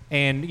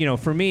 And,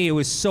 for me, it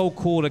was so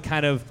cool to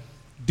kind of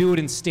do it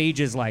in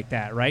stages like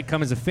that, right?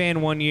 Come as a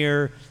fan one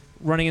year,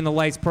 running in the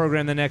Lights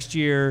program the next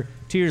year,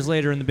 2 years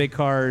later in the big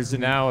cars.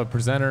 And now a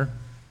presenter.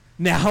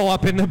 Now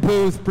up in the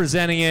booth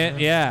presenting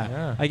it,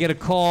 yeah. I get a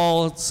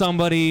call,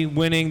 somebody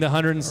winning the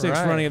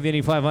 106th running of the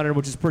Indy 500,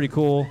 which is pretty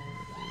cool.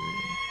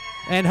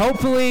 And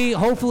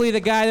hopefully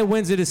the guy that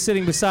wins it is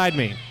sitting beside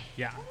me.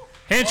 Yeah.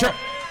 Hinch,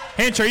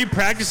 are you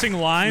practicing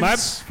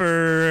lines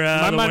for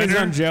my the money's winner?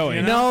 on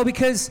Joey. No,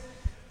 because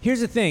here's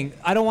the thing.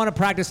 I don't want to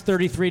practice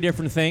 33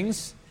 different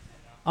things.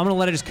 I'm going to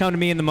let it just come to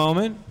me in the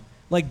moment.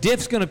 Like,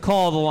 Diff's going to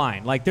call the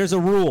line. Like, there's a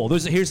rule.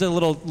 Here's a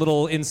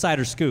little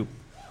insider scoop.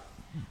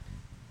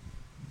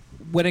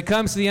 When it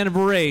comes to the end of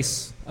a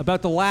race,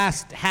 about the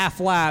last half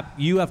lap,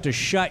 you have to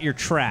shut your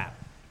trap.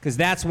 Because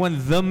that's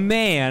when the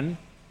man,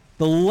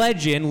 the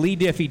legend, Lee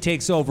Diffie,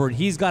 takes over, and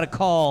he's got to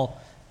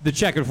call the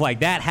checkered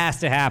flag. That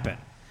has to happen.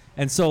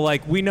 And so,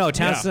 like, we know,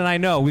 Townsend and I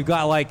know, we've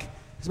got, like,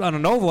 on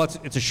an oval,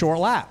 it's a short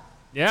lap.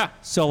 Yeah.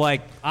 So,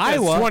 like,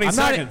 Iowa, 20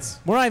 seconds.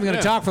 We're not even going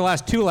to talk for the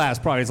last two laps,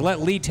 probably. Just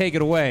let Lee take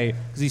it away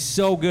because he's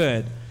so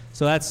good.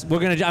 So I'm just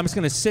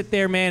going to sit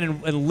there,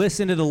 man, and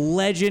listen to the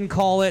legend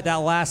call it that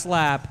last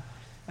lap.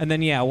 And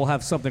then, we'll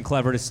have something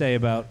clever to say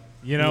about.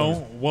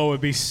 What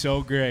would be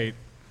so great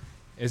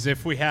is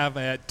if we have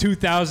a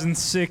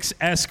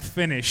 2006-esque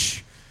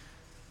finish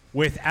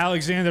with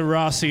Alexander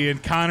Rossi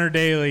and Connor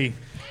Daly,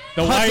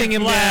 the hunting white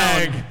him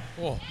flag,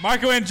 down.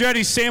 Marco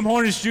Andretti, Sam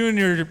Hornish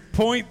Jr.,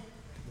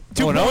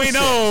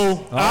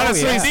 2.0.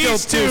 Honestly,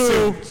 these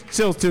two.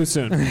 Still too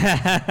soon.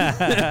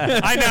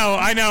 I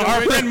know.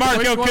 Our friend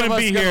Marco couldn't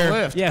be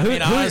here. Yeah,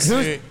 who's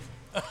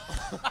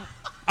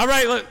all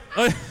right.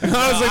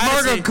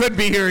 Marco could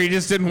be here. He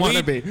just didn't want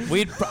to be.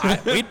 We'd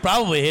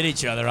probably hit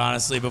each other,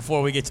 honestly,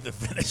 before we get to the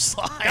finish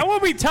line. That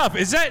would be tough.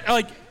 Is that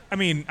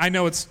I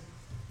know it's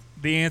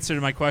the answer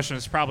to my question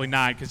is probably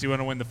not because you want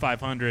to win the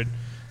 500.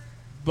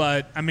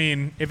 But,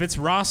 if it's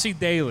Rossi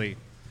Daly,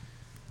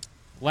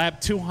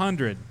 lap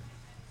 200,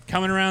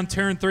 coming around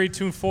turn 3,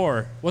 2, and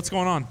 4, what's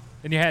going on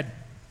in your head?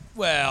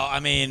 Well,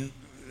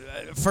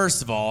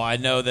 first of all, I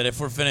know that if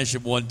we're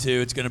finishing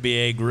 1-2, it's going to be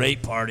a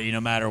great party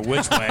no matter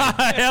which way.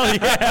 Hell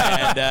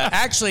yeah. And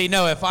actually,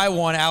 no, if I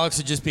won, Alex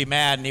would just be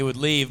mad and he would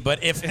leave.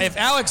 But if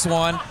Alex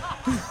won,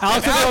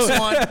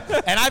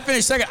 and I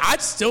finished second,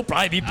 I'd still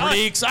probably be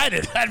pretty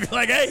excited. I'd be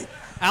like, hey.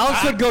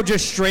 Alex would go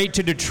just straight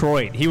to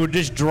Detroit. He would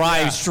just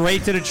drive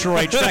straight to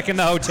Detroit, check in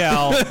the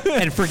hotel,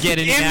 and forget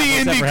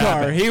Indianapolis in the Indy ever car.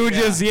 happened. He would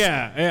just,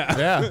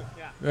 Yeah.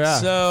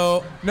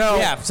 So,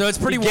 so it's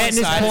pretty He'd get in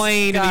his one-sided.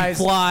 plane and he'd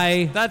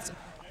fly.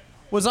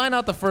 Was I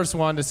not the first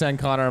one to send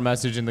Connor a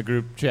message in the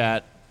group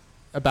chat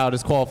about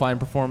his qualifying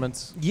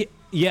performance?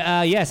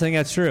 Yes, I think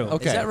that's true.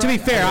 Okay. Is that To be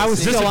right? fair, I was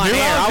still on air.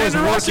 I was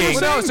working.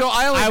 Well, no, so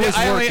I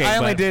only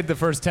but- did the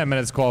first 10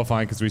 minutes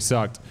qualifying because we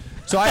sucked.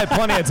 So I had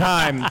plenty of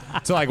time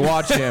to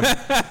watch him.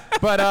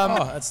 But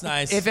that's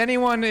nice. if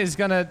anyone is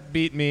gonna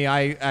beat me,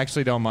 I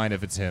actually don't mind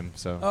if it's him.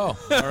 So. Oh,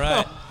 all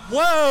right.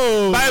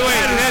 Whoa! By the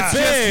way, that's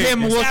just him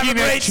Have a looking at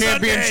great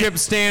championship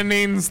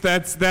standings.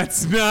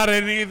 That's not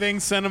anything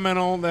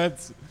sentimental.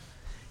 That's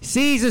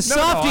See, he's a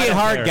softy I at don't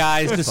heart, care.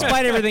 guys,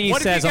 despite everything he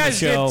What says if you on the guys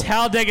show. did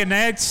Talladega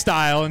Nights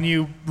style and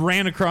you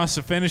ran across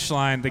the finish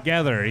line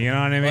together? You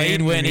know what I mean? Well,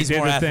 he'd win. And you He's did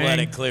more the thing?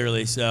 athletic,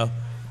 clearly. So,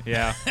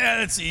 Yeah. yeah,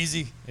 that's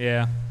easy.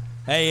 Yeah.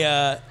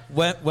 Hey,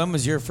 when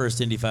was your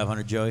first Indy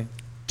 500, Joey?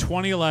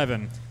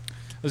 2011. I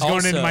was going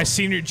into Also- my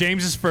senior.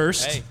 James is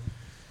first. Hey,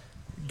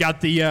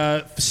 Got the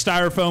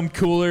styrofoam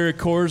cooler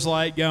Coors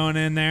Light going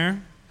in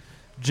there.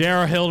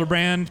 J.R.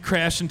 Hildebrand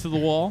crashed into the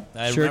wall.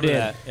 I Sure remember did.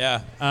 that.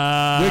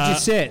 Yeah. Where'd you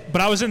sit?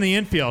 But I was in the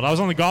infield. I was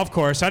on the golf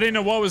course. I didn't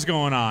know what was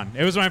going on.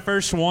 It was my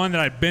first one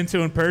that I'd been to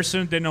in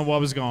person. Didn't know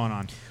what was going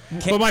on.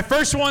 But my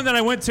first one that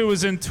I went to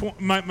was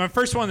my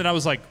first one that I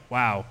was like,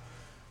 wow,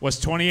 was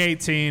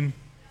 2018.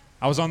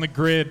 I was on the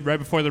grid right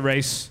before the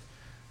race.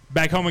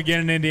 Back home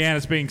again in Indiana,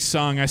 it's being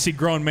sung. I see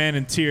grown men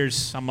in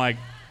tears. I'm like,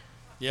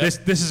 this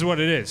is what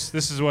it is.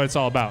 This is what it's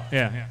all about.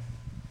 Yeah.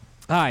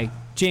 Hi,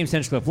 James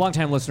Hinchcliffe,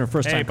 longtime listener,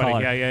 first Hey, time buddy.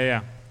 caller.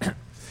 Yeah.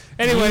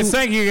 Anyways,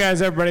 thank you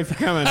guys, everybody, for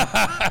coming.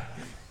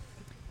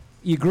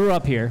 You grew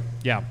up here.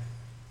 Yeah.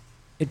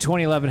 In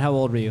 2011, how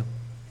old were you?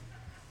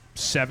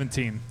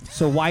 17.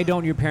 So why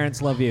don't your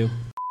parents love you?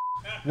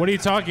 What are you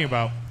talking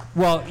about?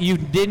 Well, you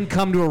didn't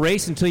come to a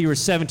race until you were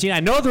 17. I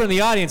know they're in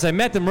the audience. I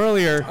met them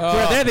earlier.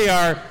 There they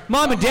are.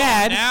 Mom and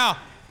Dad.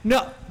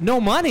 Now.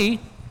 No money.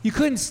 You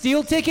couldn't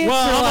steal tickets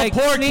Well, or I'm a like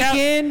poor sneak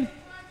in.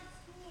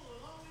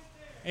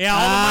 Yeah,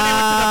 all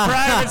the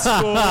money went to the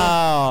private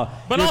school.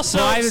 But Your also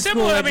private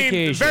similar, school I mean,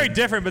 education. very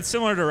different, but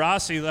similar to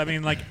Rossi. I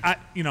mean, like,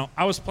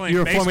 I was playing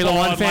You're a baseball Formula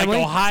One in family?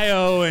 like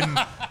Ohio and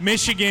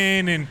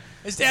Michigan and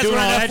His dad's doing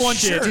all wearing that F1 shit.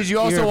 shirt. Did you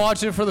also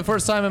watch it for the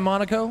first time in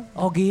Monaco?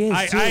 Oh, he is,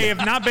 I too.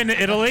 have not been to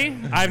Italy.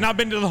 I have not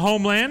been to the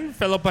homeland,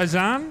 fellow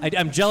paisan.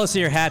 I'm jealous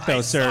of your hat,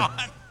 though, sir.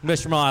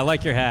 Mr. Mall, I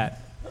like your hat.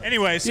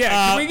 Anyways,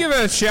 Yeah, can we give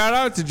a shout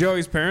out to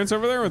Joey's parents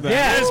over there with that?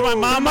 Yeah, This is my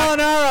mom.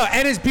 Molinaro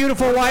and his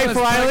beautiful wife, his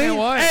Riley. pregnant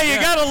wife. Hey,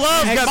 you gotta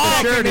love Got the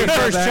mom. shirt in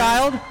first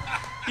child.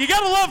 You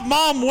gotta love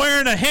mom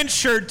wearing a Hinch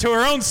shirt to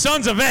her own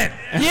son's event.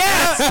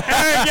 Yes.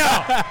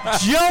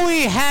 There you go.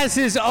 Joey has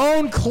his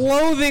own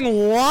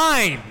clothing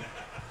line.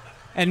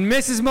 And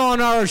Mrs.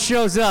 Molinaro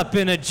shows up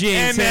in a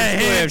James And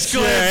a Hinchcliffe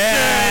Hinchcliffe shirt. shirt,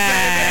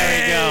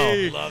 There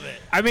you baby. go. Love it.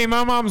 I mean,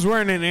 my mom's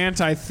wearing an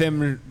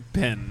anti-Thim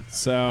pin,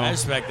 so. I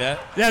respect that.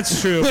 That's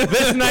true.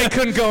 This night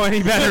couldn't go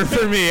any better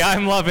for me.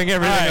 I'm loving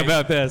everything All right.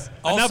 about this.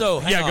 Also,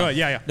 Enough- hang yeah, on. go ahead.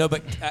 Yeah. No,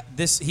 but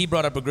he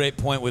brought up a great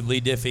point with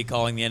Lee Diffie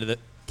calling the end of the.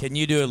 Can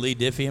you do a Lee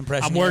Diffie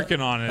impression? I'm yet? working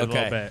on it a okay.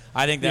 little bit.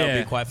 I think that would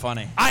Yeah. be quite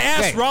funny. I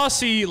asked Okay.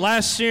 Rossi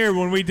last year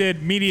when we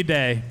did Media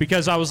Day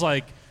because I was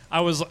like,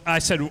 I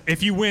said,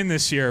 if you win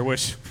this year,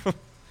 which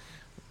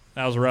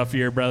that was a rough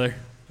year, brother.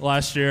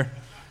 Last year,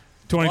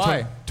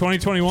 2020, Why?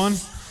 2021.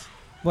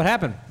 What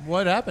happened?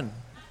 What happened?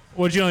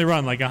 What'd you only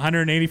run? Like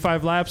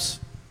 185 laps?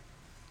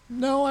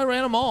 No, I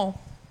ran them all.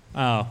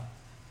 Oh.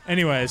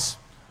 Anyways,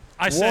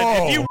 I said,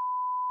 Whoa. if you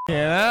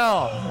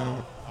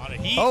Yeah.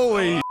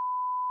 Holy.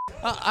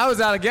 I was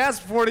out of gas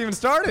before it even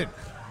started.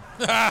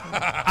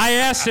 I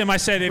asked him, I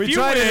said, if We you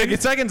tried win, it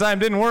a second time,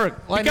 didn't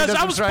work. Lightning because I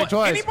doesn't was strike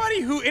twice.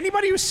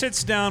 anybody who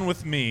sits down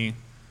with me,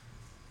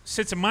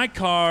 sits in my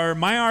car,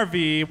 my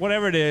RV,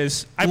 whatever it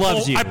is, I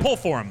Loves pull, you. I pull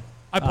for him.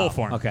 I pull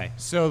for him. Okay.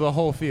 So the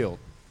whole field.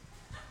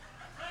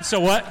 So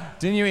what?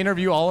 Didn't you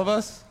interview all of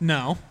us?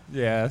 No.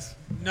 Yes.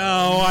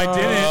 No, I No.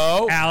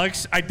 didn't,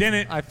 Alex. I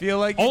didn't. I feel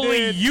like you Only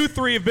did. you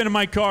three have been in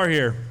my car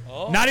here.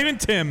 Not even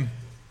Tim.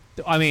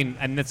 I mean,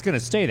 and it's going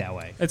to stay that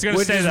way. It's going to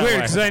Which stay is that weird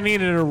way. because I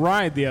needed a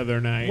ride the other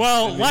night.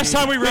 Well, last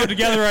time we rode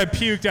together, I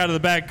puked out of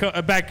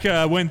the back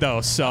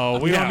window, so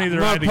we don't Yeah, need to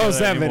I'm ride gonna post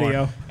together that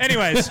anymore.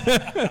 video.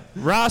 Anyways,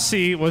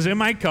 Rossi was in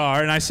my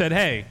car, and I said,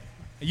 hey,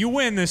 you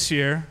win this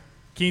year.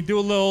 Can you do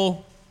a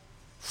little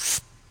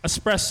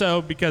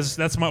espresso, because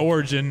that's my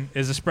origin,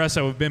 is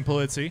espresso with Ben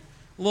Polizzi.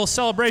 A little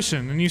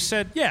celebration. And you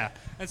said, yeah.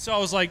 And so I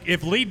was like,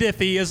 if Lee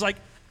Diffie is like,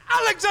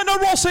 Alexander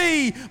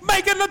Rossi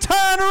making the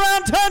turn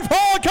around turn 4,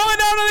 coming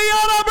down to the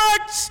auto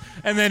bricks.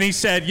 And then he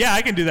said, yeah,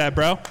 I can do that,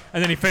 bro.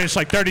 And then he finished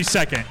like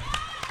 32nd.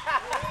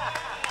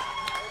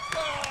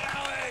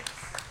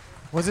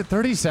 Was it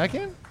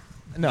 32nd?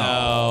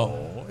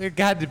 No. It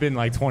had to have been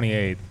like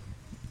 28.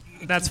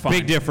 That's fine.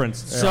 Big difference.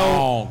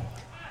 So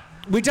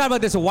we talked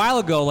about this a while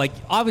ago. Like,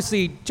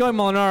 obviously, Joey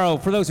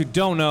Molinaro, for those who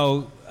don't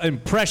know,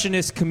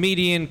 impressionist,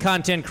 comedian,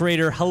 content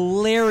creator,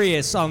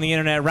 hilarious on the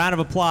internet. Round of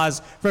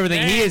applause for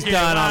everything he has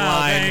done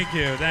online.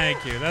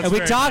 Thank you. That's And we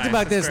very talked nice.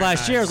 about this That's very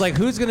last year. I was nice. like,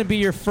 who's going to be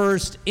your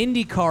first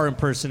IndyCar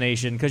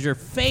impersonation? Because you're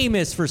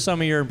famous for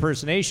some of your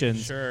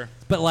impersonations. Sure.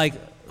 But, like,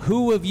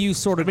 who have you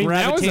sort of I mean,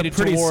 that was a gravitated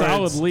pretty towards?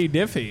 solid Lee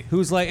Diffie.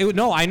 Who's like,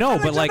 no, I know,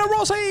 but like, Alexander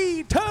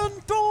Rossi, turn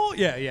 4.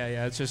 Yeah.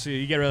 It's just,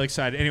 you get really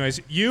excited. Anyways,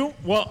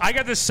 I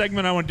got this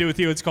segment I want to do with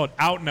you. It's called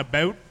Out and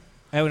About.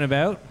 out and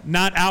about?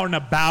 Not Out and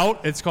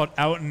About. It's called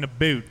Out and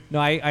About. No,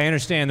 I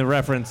understand the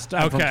reference.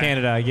 I'm from Okay.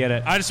 Canada. I get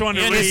it. I just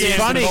wanted to It's read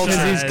funny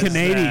because he's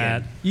Canadian.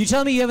 that. You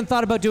telling me you haven't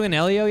thought about doing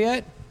Elio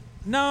yet?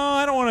 No,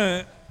 I don't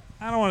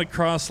want to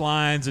cross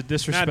lines and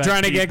disrespect Not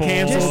trying to get people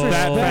canceled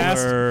that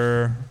fast.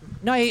 or-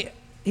 No,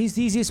 he's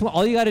the easiest one.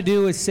 All you got to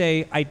do is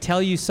say, I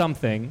tell you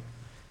something.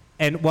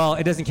 And, well,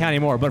 it doesn't count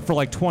anymore, but for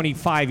like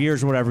 25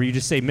 years or whatever, you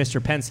just say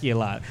Mr. Penske a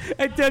lot.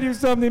 I tell you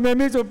something, man,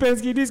 Mr.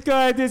 Penske,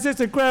 this is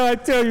incredible. I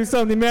tell you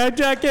something, man.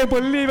 I can't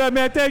believe it,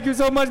 man. Thank you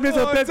so much,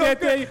 Mr. Penske. I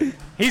tell you.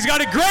 He's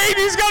got a great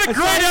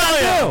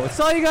Elio. That's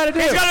all you got to do.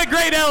 He's got a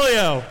great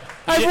Elio.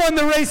 I've won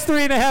the race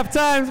 3.5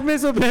 times.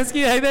 Miss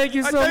Lipinski, I thank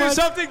you so much.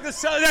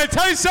 I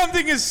tell you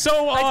something is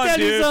so on, tell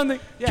you dude. something.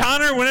 Yeah.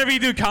 Connor, whenever you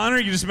do Connor,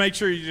 you just make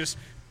sure you just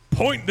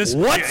point this.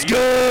 What's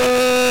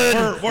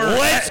good?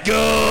 Let's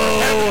go.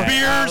 Having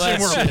beers and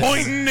let's we're just-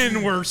 pointing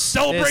and we're This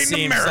celebrating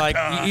seems America. like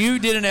you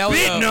did an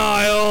Beat Elio.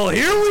 Niall.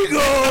 Here we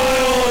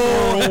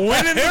go. We're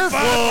winning the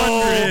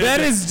 500.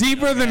 That is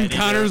deeper than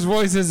Connor's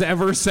voice has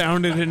ever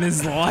sounded in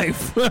his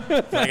life.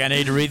 Like I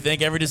need to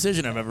rethink every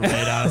decision I've ever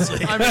made,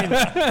 honestly. I mean,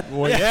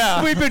 well,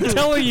 yeah. We've been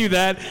telling you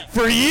that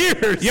for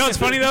years. You know what's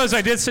funny though is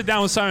I did sit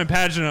down with Simon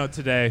Pagenaud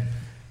today,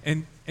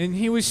 and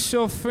he was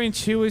so French.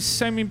 He was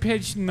Simon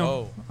Pagenaud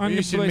Oh. on You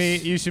the should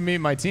place. meet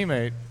my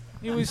teammate.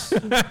 He was.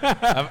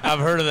 I've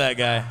heard of that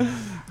guy.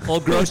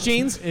 Old gross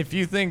jeans. If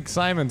you think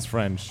Simon's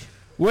French.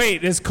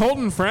 Wait, is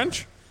Colton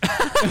French?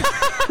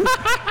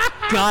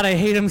 God, I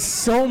hate him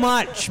so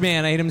much,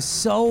 man. I hate him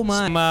so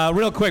much.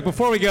 Real quick,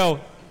 before we go,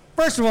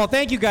 first of all,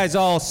 thank you guys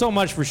all so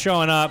much for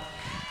showing up.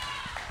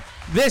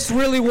 This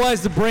really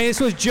was the brain. This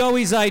was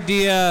Joey's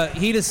idea.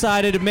 He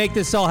decided to make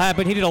this all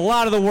happen. He did a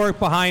lot of the work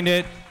behind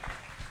it.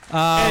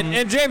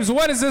 And James,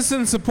 what is this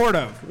in support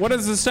of? What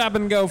does the Stop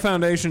and Go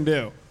Foundation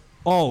do?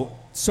 Oh,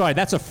 sorry,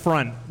 that's a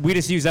front. We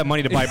just used that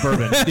money to buy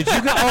bourbon. Did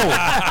you go?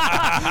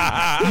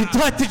 Oh, you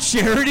thought the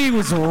charity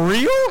was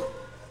real?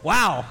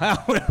 Wow,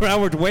 that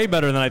worked way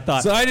better than I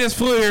thought. So I just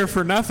flew here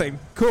for nothing.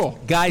 Cool.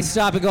 Guys,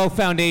 Stop and Go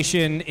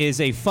Foundation is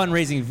a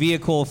fundraising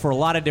vehicle for a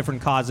lot of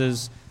different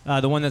causes.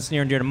 The one that's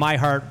near and dear to my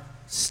heart,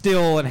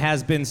 still and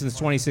has been since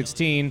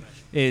 2016,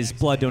 is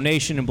blood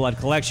donation and blood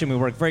collection. We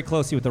work very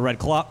closely with the Red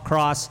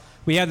Cross.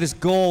 We have this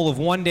goal of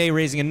one day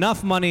raising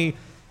enough money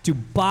to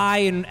buy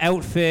and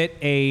outfit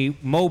a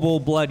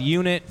mobile blood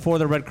unit for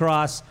the Red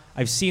Cross.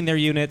 I've seen their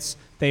units.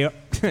 They are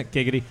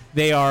giggity.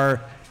 They are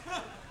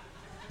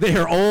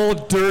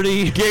old,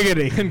 dirty,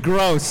 giggity, and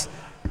gross.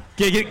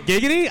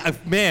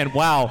 Giggity? Man,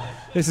 wow.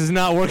 This is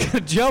not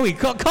working. Joey,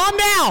 calm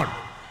down.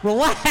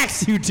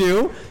 Relax, you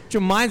two. Get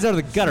your minds out of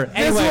the gutter.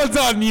 Anyway, This one's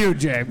on you,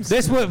 James.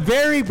 this was a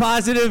very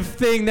positive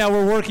thing that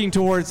we're working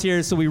towards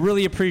here, so we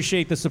really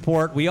appreciate the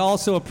support. We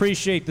also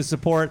appreciate the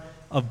support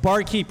of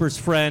Barkeeper's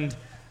Friend,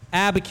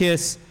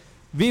 Abacus,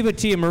 Viva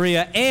Tia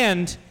Maria,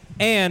 and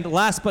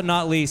last but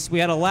not least, we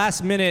had a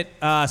last-minute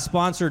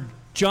sponsor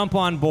jump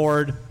on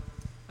board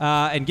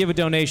and give a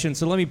donation.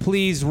 So let me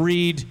please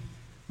read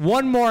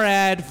one more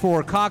ad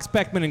for Cox,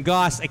 Beckman, and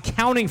Goss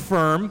accounting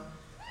firm.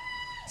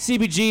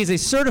 CBG is a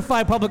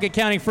certified public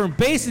accounting firm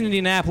based in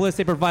Indianapolis.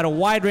 They provide a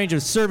wide range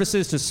of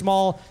services to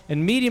small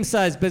and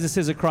medium-sized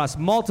businesses across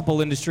multiple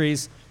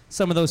industries.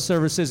 Some of those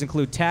services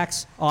include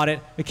tax,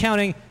 audit,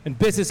 accounting, and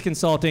business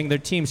consulting. Their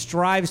team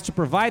strives to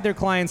provide their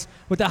clients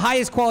with the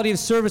highest quality of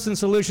service and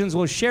solutions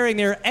while sharing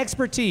their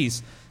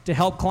expertise to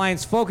help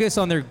clients focus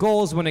on their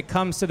goals when it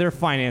comes to their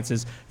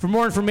finances. For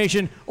more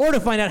information or to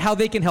find out how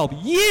they can help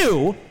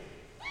you,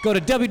 go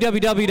to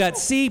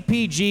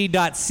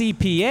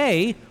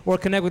www.cpg.cpa or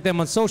connect with them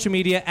on social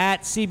media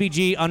at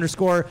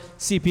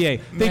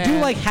CBG_CPA. They do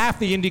like half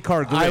the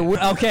IndyCar grid.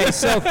 Okay,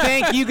 so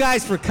thank you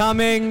guys for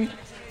coming.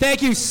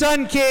 Thank you,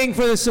 Sun King,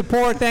 for the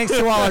support. Thanks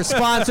to all our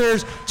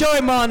sponsors, Joey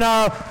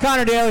Molinaro,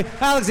 Connor Daly,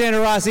 Alexander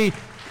Rossi,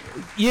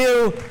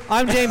 you.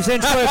 I'm James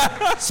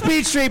Hinchcliffe,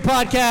 Speed Street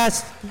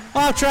Podcast,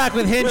 Off Track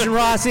with Hinch and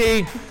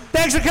Rossi.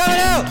 Thanks for coming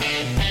out.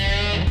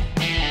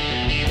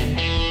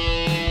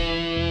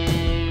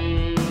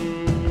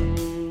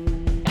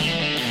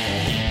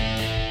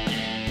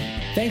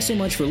 Thanks so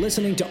much for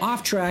listening to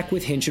Off Track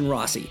with Hinch and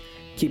Rossi.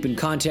 Keep in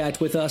contact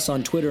with us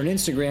on Twitter and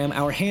Instagram.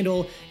 Our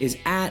handle is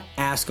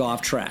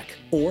 @AskOffTrack.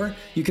 Or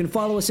you can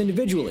follow us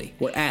individually.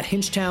 We're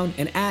 @Hinchtown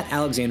and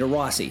 @Alexander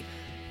Rossi.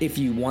 If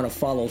you want to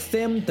follow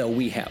Tim, though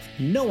we have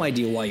no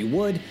idea why you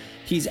would,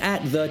 he's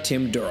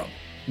 @TheTimDurham.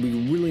 We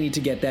really need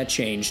to get that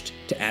changed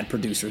to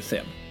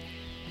 @ProducerTim.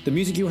 The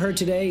music you heard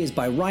today is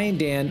by Ryan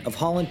Dan of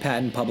Holland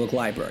Patton Public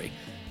Library.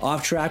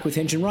 Off Track with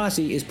Hinch and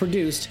Rossi is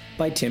produced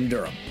by Tim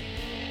Durham.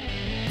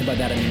 And by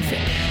that I mean Finn.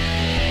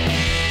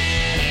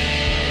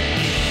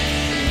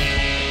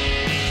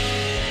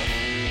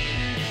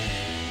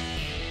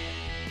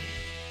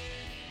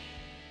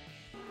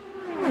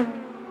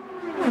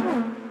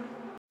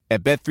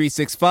 At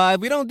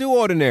Bet365, we don't do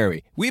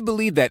ordinary. We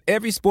believe that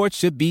every sport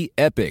should be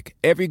epic.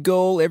 Every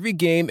goal, every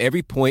game,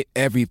 every point,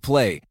 every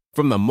play.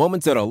 From the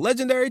moments that are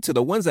legendary to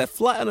the ones that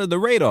fly under the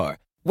radar.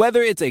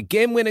 Whether it's a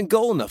game-winning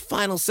goal in the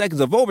final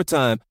seconds of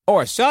overtime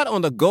or a shot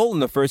on the goal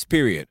in the first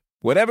period.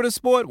 Whatever the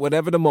sport,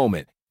 whatever the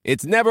moment.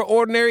 It's never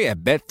ordinary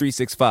at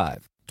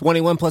Bet365.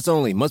 21 plus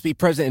only. Must be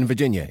present in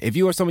Virginia. If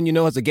you or someone you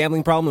know has a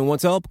gambling problem and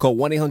wants help, call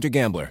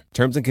 1-800-GAMBLER.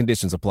 Terms and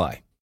conditions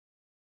apply.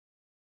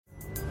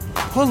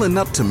 Pulling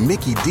up to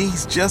Mickey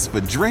D's just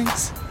for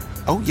drinks?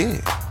 Oh yeah,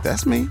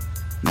 that's me.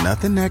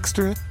 Nothing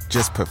extra,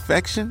 just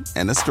perfection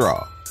and a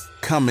straw.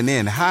 Coming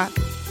in hot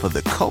for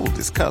the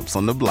coldest cups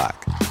on the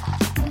block.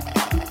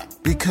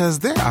 Because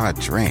there are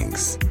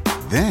drinks.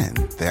 Then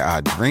there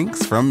are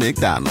drinks from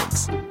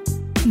McDonald's.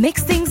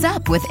 Mix things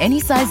up with any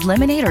size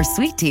lemonade or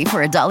sweet tea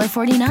for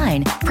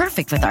 $1.49.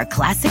 Perfect with our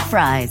classic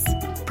fries.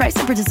 Price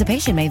and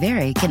participation may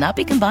vary, cannot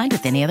be combined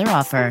with any other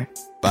offer.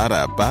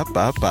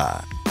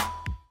 Ba-da-ba-ba-ba.